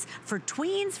teens, for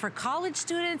tweens, for college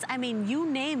students. I mean, you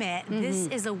name it, this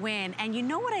is a win. And you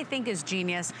know what I think is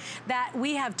genius? That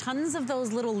we have tons of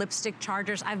those little lipstick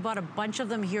chargers. I've bought a bunch of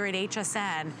them here at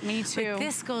HSN. Me too. But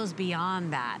this goes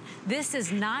beyond that. This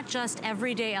is not just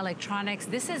everyday electronics.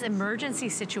 This is emergency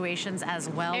situations as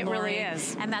well, It Lori. really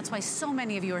is. And that's why so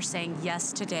many of you are saying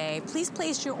yes today. Please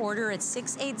place your order at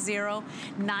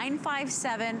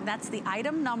 680-957. That's the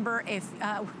item number. If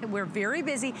we're very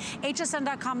busy,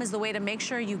 hsn.com is the way to make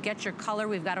sure you get your color.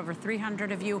 We've got over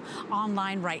 300 of you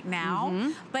online right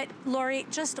now. But Lori,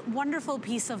 just wonderful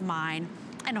peace of mind.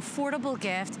 An affordable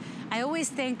gift. I always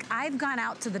think, I've gone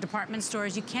out to the department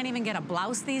stores, you can't even get a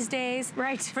blouse these days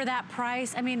for that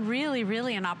price. I mean, really,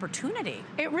 really an opportunity.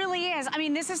 It really is. I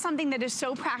mean, this is something that is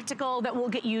so practical that will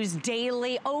get used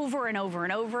daily, over and over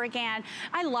and over again.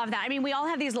 I love that. I mean, we all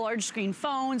have these large screen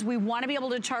phones. We want to be able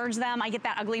to charge them. I get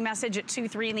that ugly message at 2,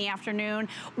 3 in the afternoon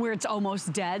where it's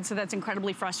almost dead, so that's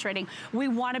incredibly frustrating. We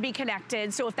want to be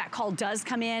connected, so if that call does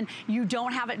come in, you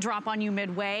don't have it drop on you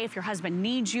midway. If your husband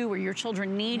needs you or your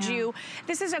children need you,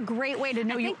 this is a great way to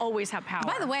know you always have power.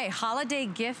 By the way, holiday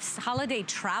gifts, holiday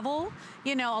travel,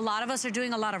 you know, a lot of us are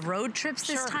doing a lot of road trips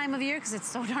this time of year because it's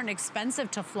so darn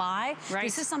expensive to fly.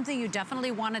 This is something you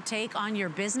definitely want to take on your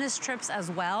business trips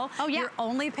as well. Oh yeah. You're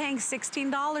only paying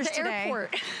 $16 today.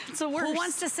 Airport. It's the worst. Who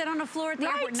wants to sit on a floor at the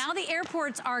airport? Now the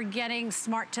airports are getting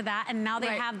smart to that, and now they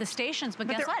have the stations, but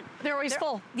guess what? They're always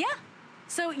full. Yeah.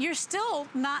 So you're still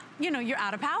not, you know, you're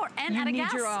out of power and out of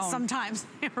gas sometimes,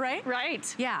 right?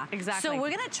 Right. Yeah. Exactly. So we're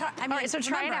gonna try, I mean, all right, so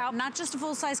try it out. Not just a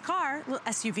full-size car,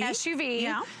 SUV.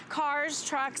 SUV, cars,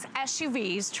 trucks,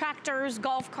 SUVs, tractors,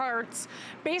 golf carts,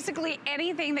 basically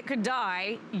anything that could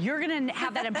die, you're gonna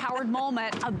have that empowered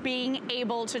moment of being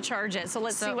able to charge it. So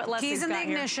let's see what Leslie's got here. Keys in the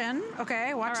ignition.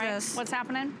 Okay, watch this. What's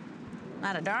happening?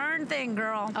 Not a darn thing,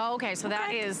 girl. Oh, okay, so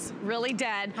that is really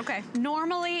dead. Okay.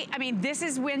 Normally, I mean, this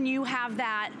is when you have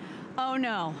that oh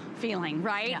no feeling,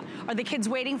 right? Yeah. Are the kids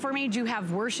waiting for me? Do you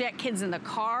have worse yet, kids in the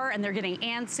car and they're getting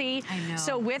antsy? I know.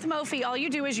 So with Mophie, all you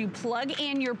do is you plug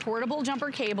in your portable jumper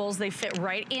cables. They fit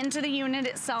right into the unit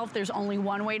itself. There's only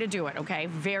one way to do it, okay?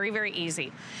 Very, very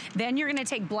easy. Then you're gonna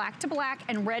take black to black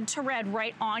and red to red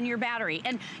right on your battery.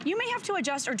 And you may have to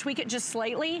adjust or tweak it just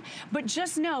slightly, but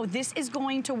just know this is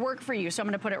going to work for you. So I'm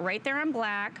gonna put it right there in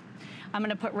black. I'm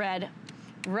gonna put red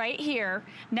right here.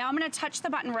 Now I'm gonna touch the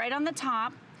button right on the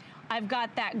top. I've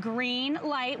got that green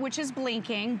light, which is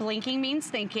blinking. Blinking means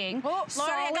thinking. Oh, Lori,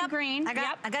 solid green. I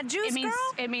got juice, girl.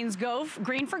 It means go,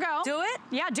 green for go. Do it?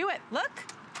 Yeah, do it. Look.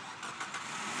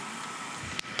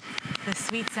 The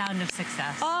sweet sound of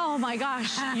success. Oh my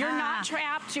gosh, you're not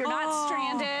trapped, you're not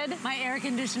stranded. My air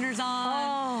conditioner's on.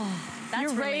 Oh,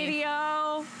 that's your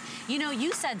radio. You know,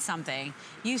 you said something.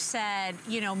 You said,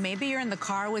 you know, maybe you're in the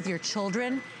car with your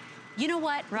children. You know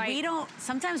what? Right. We don't,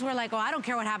 sometimes we're like, oh, I don't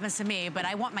care what happens to me, but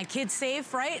I want my kids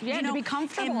safe, right? Yeah, you know, to be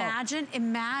comfortable.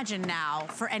 Imagine now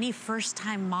for any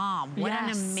first-time mom, what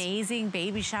an amazing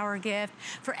baby shower gift.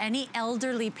 For any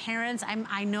elderly parents,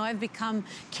 I know I've become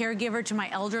caregiver to my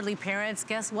elderly parents.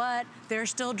 Guess what? They're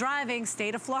still driving,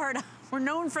 state of Florida. We're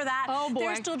known for that. Oh boy.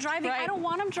 They're still driving. Right. I don't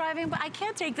want them driving, but I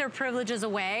can't take their privileges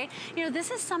away. You know,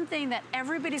 this is something that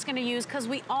everybody's gonna use because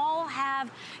we all have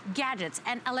gadgets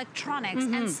and electronics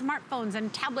and smartphones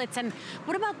and tablets. And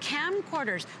what about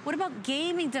camcorders? What about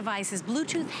gaming devices,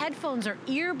 Bluetooth headphones or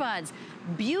earbuds,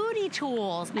 beauty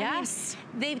tools? Yes.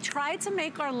 I mean, they've tried to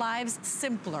make our lives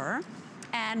simpler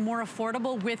and more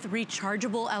affordable with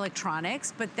rechargeable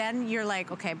electronics, but then you're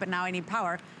like, okay, but now I need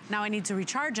power. Now I need to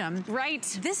recharge them. Right.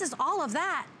 This is all of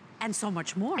that and so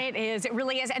much more. It is, it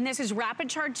really is. And this is rapid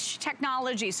charge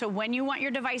technology. So when you want your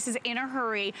devices in a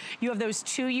hurry, you have those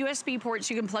 2 USB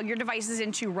ports you can plug your devices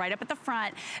into right up at the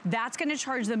front. That's gonna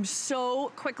charge them so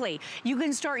quickly. You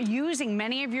can start using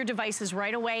many of your devices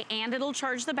right away and it'll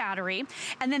charge the battery.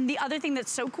 And then the other thing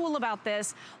that's so cool about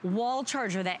this, wall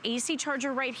charger, that AC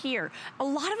charger right here. A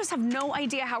lot of us have no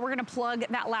idea how we're gonna plug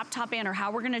that laptop in or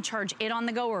how we're gonna charge it on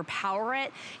the go or power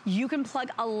it. You can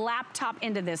plug a laptop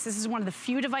into this. This is one of the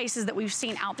few devices that we've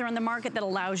seen out there in the market that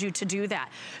allows you to do that.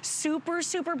 Super,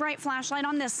 super bright flashlight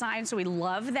on this side, so we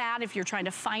love that if you're trying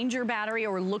to find your battery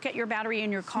or look at your battery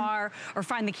in your car or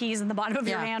find the keys in the bottom of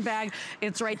your handbag,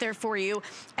 it's right there for you.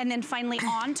 And then finally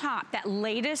on top, that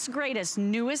latest, greatest,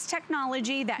 newest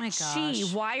technology, that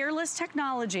Qi wireless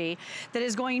technology that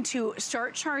is going to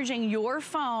start charging your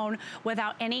phone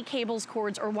without any cables,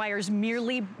 cords, or wires,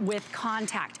 merely with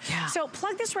contact. So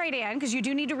plug this right in, because you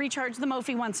do need to recharge the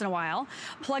Mophie once in a while.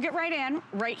 Plug it right in,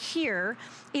 right here,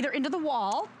 either into the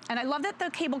wall, and I love that the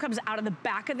cable comes out of the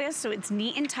back of this, so it's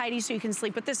neat and tidy, so you can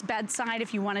sleep with this bedside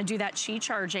if you want to do that Qi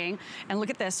charging. And look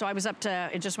at this, so I was up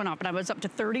to, it just went off, but I was up to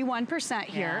 31%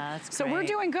 here. Yeah, that's so great. We're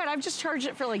doing good. I've just charged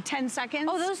it for like 10 seconds.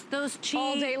 Oh, those Qi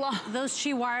all day long. Those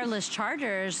Qi wireless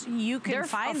chargers, you can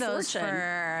find those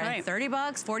for 30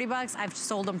 bucks, 40 bucks. I've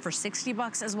sold them for 60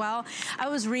 bucks as well. I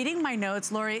was reading my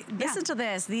notes, Lori. Listen to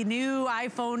this, the new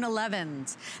iPhone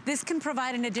 11s. This can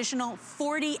provide an additional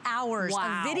 40 hours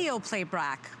of video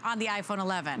playback on the iPhone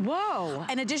 11. Whoa.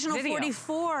 An additional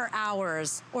 44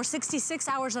 hours or 66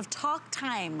 hours of talk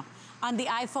time on the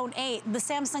iPhone 8. The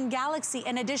Samsung Galaxy,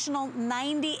 an additional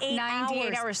 98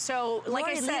 hours. So, like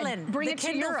Lori I said, Leland, bring the it to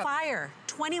Kindle Europe. Fire,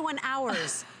 21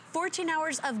 hours. 14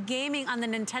 hours of gaming on the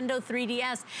Nintendo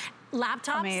 3DS.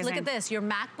 Laptops, Amazing. look at this. Your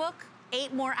MacBook,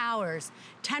 8 more hours.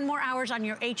 10 more hours on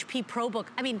your HP ProBook.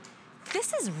 I mean,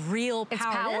 this is real power. It's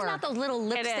power. This is not those little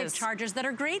lipstick is. chargers that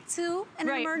are great too in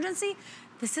an emergency.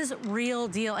 This is real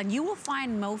deal. And you will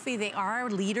find Mophie, they are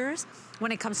leaders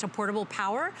when it comes to portable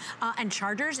power and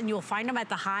chargers, and you'll find them at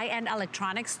the high-end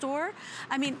electronics store.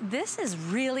 I mean, this is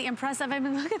really impressive. I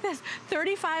mean, look at this.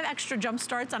 35 extra jump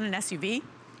starts on an SUV.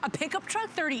 A pickup truck,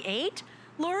 38.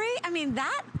 Lori, I mean,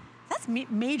 that's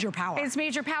major power. It's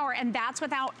major power, and that's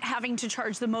without having to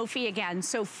charge the Mophie again.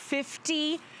 So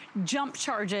 50 jump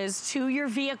charges to your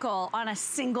vehicle on a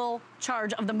single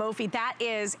charge of the Mophie. That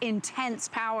is intense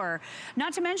power.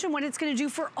 Not to mention what it's gonna do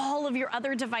for all of your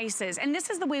other devices. And this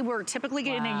is the way we're typically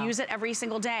gonna use it every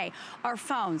single day. Our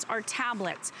phones, our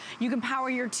tablets. You can power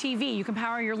your TV, you can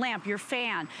power your lamp, your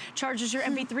fan, charges your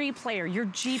MP3 player, your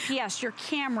GPS, your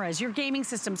cameras, your gaming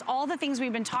systems, all the things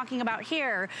we've been talking about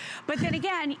here. But then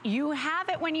again, you have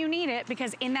it when you need it,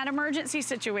 because in that emergency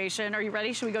situation, are you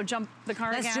ready? Should we go jump the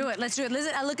car again? Let's do it, let's do it.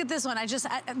 Listen, look at this one. I just,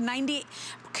 90,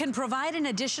 can provide an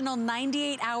additional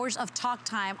 98 hours of talk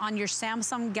time on your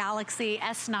Samsung Galaxy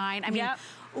S9. I mean,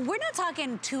 we're not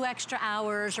talking 2 extra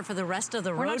hours or for the rest of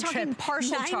the road trip. We're not talking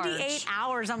partial 98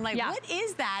 hours. I'm like, what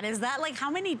is that? Is that like how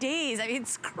many days? I mean,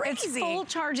 it's crazy. It's full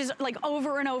charges like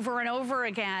over and over and over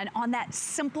again on that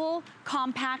simple,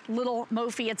 compact little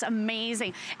Mophie. It's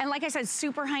amazing. And like I said,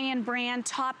 super high-end brand,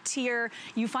 top tier.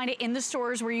 You find it in the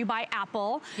stores where you buy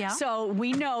Apple. Yeah. So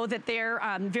we know that they're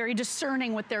very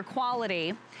discerning with their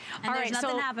quality. And there's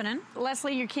nothing happening.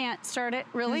 Leslie, you can't start it,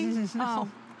 really? No. Oh,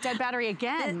 dead battery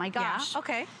again, my gosh. Yeah,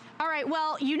 okay. All right,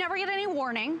 well, you never get any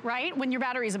warning, right, when your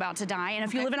battery's about to die. And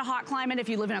if you live in a hot climate, if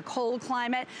you live in a cold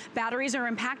climate, batteries are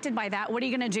impacted by that. What are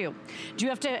you gonna do? Do you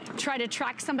have to try to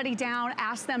track somebody down,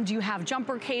 ask them, do you have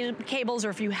jumper cables, or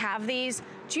if you have these,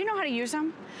 do you know how to use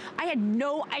them? I had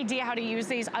no idea how to use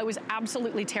these. I was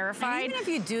absolutely terrified. And even if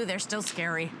you do, they're still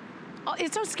scary. Oh,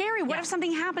 it's so scary. What if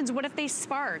something happens? What if they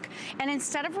spark? And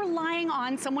instead of relying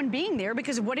on someone being there,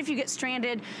 because what if you get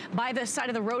stranded by the side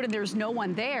of the road and there's no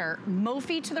one there?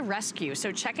 Mophie to the rescue.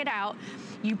 So check it out.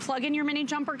 You plug in your mini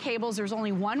jumper cables. There's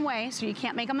only one way, so you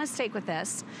can't make a mistake with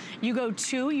this. You go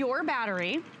to your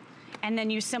battery, and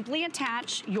then you simply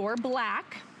attach your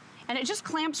black, and it just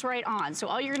clamps right on. So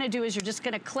all you're gonna do is you're just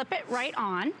gonna clip it right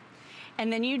on,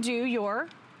 and then you do your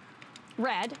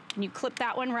red, and you clip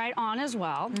that one right on as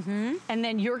well. And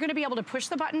then you're gonna be able to push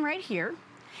the button right here.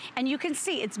 And you can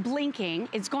see it's blinking.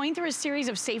 It's going through a series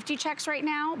of safety checks right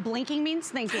now. Blinking means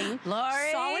thinking.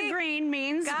 Lori. Solid green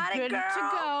means good to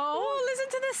go. Ooh, listen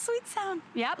to this sweet sound.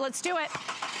 Yep, let's do it.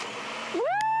 Woo!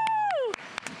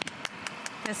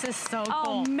 This is so cool.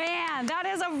 Oh man, that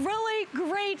is a really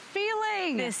great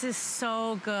feeling. This is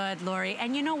so good, Lori.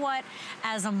 And you know what?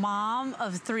 As a mom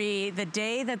of 3, the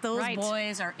day that those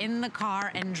boys are in the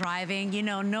car and driving, you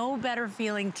know, no better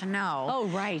feeling to know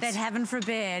that heaven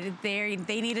forbid they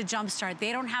need a jump start.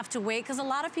 They don't have to wait, because a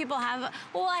lot of people have,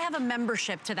 well, I have a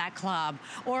membership to that club,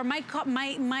 or my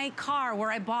car where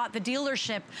I bought, the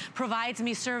dealership provides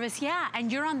me service. Yeah,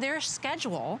 and you're on their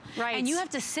schedule, and you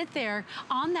have to sit there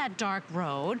on that dark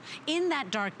road in that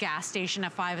dark gas station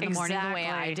at 5 in the morning, the way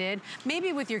I did,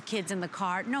 maybe with your kids in the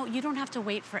car. No, you don't have to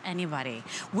wait for anybody.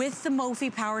 With the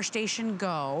Mophie Power Station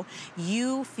Go,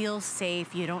 you feel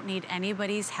safe. You don't need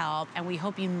anybody's help, and we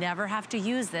hope you never have to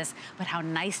use this, but how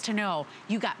nice to know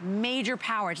you got major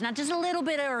power. It's not just a little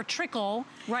bit or a trickle.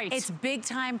 It's big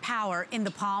time power in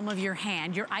the palm of your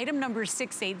hand. Your item number is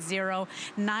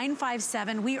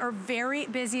 680957. We are very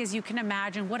busy, as you can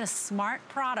imagine. What a smart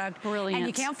product. Brilliant. And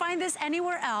you can't find this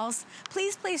anywhere else.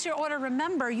 Please place your order.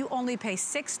 Remember, you only pay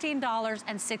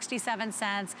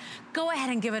 $16.67. Go ahead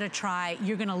and give it a try.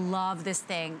 You're gonna love this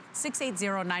thing.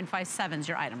 680957 is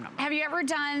your item number. Have you ever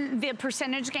done the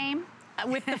percentage game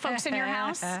with the folks in your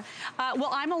house? Well,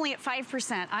 I'm only at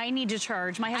 5%. I need to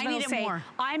charge. My husband will say,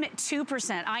 I'm at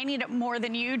 2%. I need it more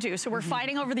than you do. So we're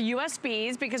fighting over the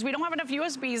USBs because we don't have enough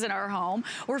USBs in our home.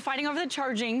 We're fighting over the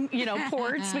charging, you know,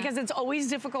 ports because it's always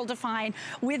difficult to find.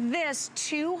 With this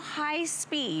 2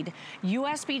 high-speed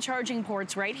USB charging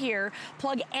ports right here,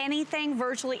 plug anything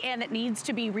virtually in that needs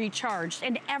to be recharged.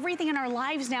 And everything in our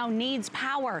lives now needs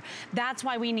power. That's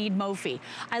why we need Mophie.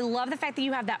 I love the fact that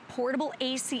you have that portable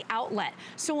AC outlet.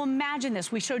 So imagine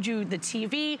this. We showed you the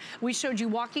TV. We showed you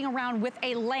walking around with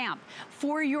a lamp.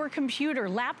 For your computer,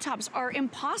 laptops are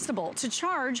impossible to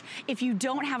charge if you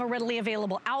don't have a readily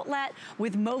available outlet.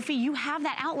 With Mophie, you have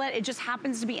that outlet. It just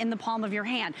happens to be in the palm of your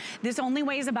hand. This only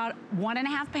weighs about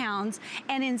 1.5 pounds.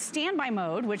 And in standby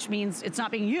mode, which means it's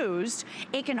not being used,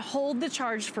 it can hold the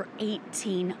charge for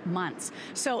 18 months.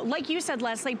 So like you said,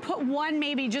 Leslie, put one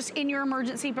maybe just in your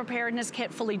emergency preparedness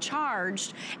kit fully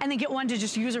charged, and then get one to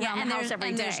just use around the house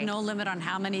every day. There's no limit on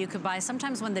how many you could buy.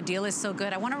 Sometimes when the deal is so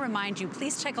good, I want to remind you,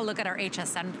 please take a look at our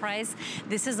HSN price.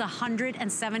 This is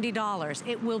 $170.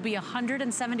 It will be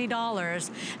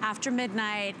 $170 after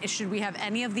midnight. Should we have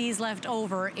any of these left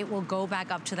over, it will go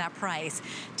back up to that price.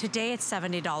 Today it's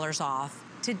 $70 off.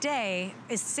 Today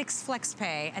is 6 Flex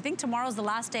Pay. I think tomorrow's the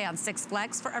last day on 6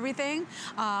 Flex for everything,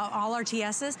 all our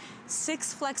TSs.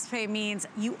 6 Flex Pay means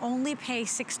you only pay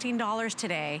 $16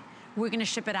 today. We're gonna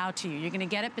ship it out to you. You're gonna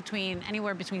get it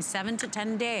anywhere between 7 to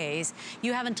 10 days.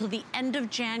 You have until the end of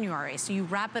January. So you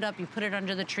wrap it up, you put it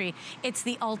under the tree. It's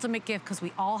the ultimate gift because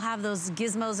we all have those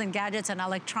gizmos and gadgets and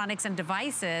electronics and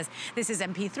devices. This is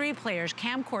MP3 players,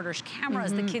 camcorders,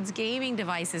 cameras, the kids' gaming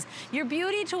devices, your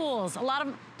beauty tools, a lot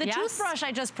of the toothbrush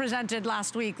I just presented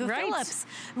last week, the Philips,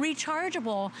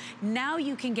 rechargeable. Now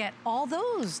you can get all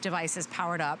those devices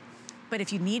powered up. But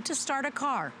if you need to start a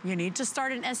car, you need to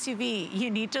start an SUV,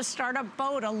 you need to start a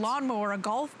boat, a lawnmower, a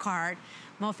golf cart,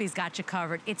 Mophie's got you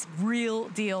covered. It's real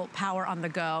deal power on the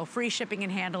go, free shipping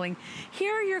and handling.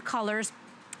 Here are your colors.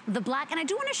 The black, and I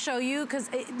do want to show you, because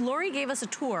Lori gave us a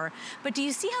tour, but do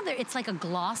you see how it's like a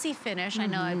glossy finish? I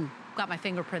know I've got my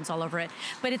fingerprints all over it,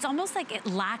 but it's almost like a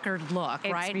lacquered look,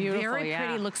 right? It's beautiful, very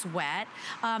pretty, looks wet.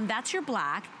 That's your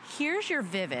black. Here's your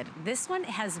vivid. This one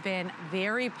has been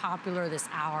very popular this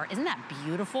hour. Isn't that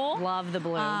beautiful? Love the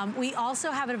blue. We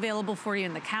also have it available for you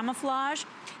in the camouflage.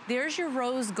 There's your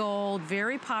rose gold,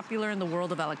 very popular in the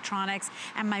world of electronics.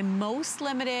 And my most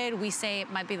limited, we say it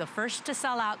might be the first to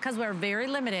sell out because we're very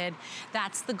limited,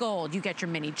 that's the gold. You get your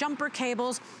mini jumper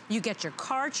cables, you get your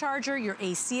car charger, your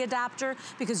AC adapter,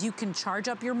 because you can charge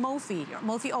up your Mophie. Your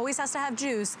Mophie always has to have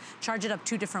juice, charge it up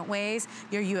 2 different ways,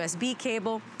 your USB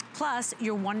cable, plus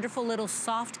your wonderful little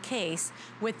soft case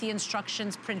with the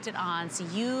instructions printed on, so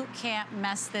you can't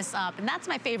mess this up. And that's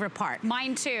my favorite part.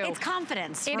 Mine too. It's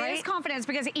confidence, right? It is confidence,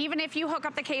 because even if you hook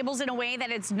up the cables in a way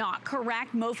that it's not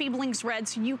correct, Mophie blinks red,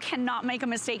 so you cannot make a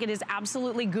mistake. It is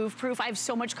absolutely goof-proof. I have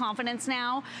so much confidence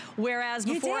now, whereas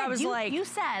before I was like... You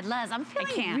said, Les, I'm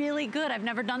feeling really good. I've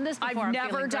never done this before. I've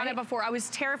never done it before. I was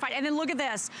terrified. And then look at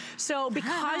this. So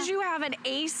because you have an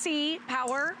AC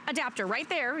power adapter right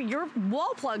there, your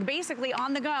wall plug basically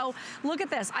on the go. Look at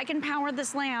this. I can power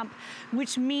this lamp,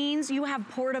 which means you have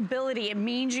portability. It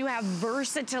means you have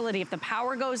versatility. If the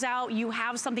power goes out, you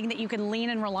have something that you can lean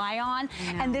and rely on.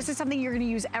 And this is something you're going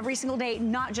to use every single day,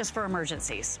 not just for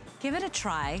emergencies. Give it a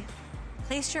try.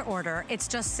 Place your order. It's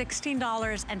just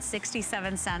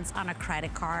 $16.67 on a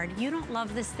credit card. You don't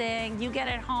love this thing, you get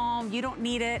it home, you don't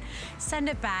need it, send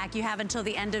it back. You have until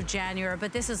the end of January,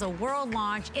 but this is a world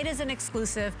launch. It is an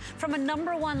exclusive from a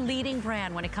 #1 leading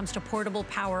brand when it comes to portable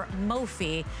power,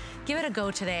 Mophie. Give it a go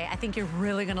today. I think you're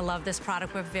really gonna love this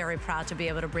product. We're very proud to be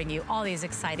able to bring you all these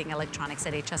exciting electronics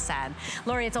at HSN.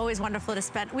 Lori, it's always wonderful to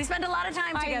spend. We spend a lot of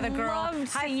time together, girl. I love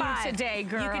seeing you today,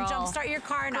 girl. You can jumpstart your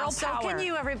car now. So can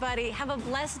you, everybody. Have a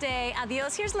blessed day.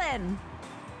 Adios. Here's Lynn.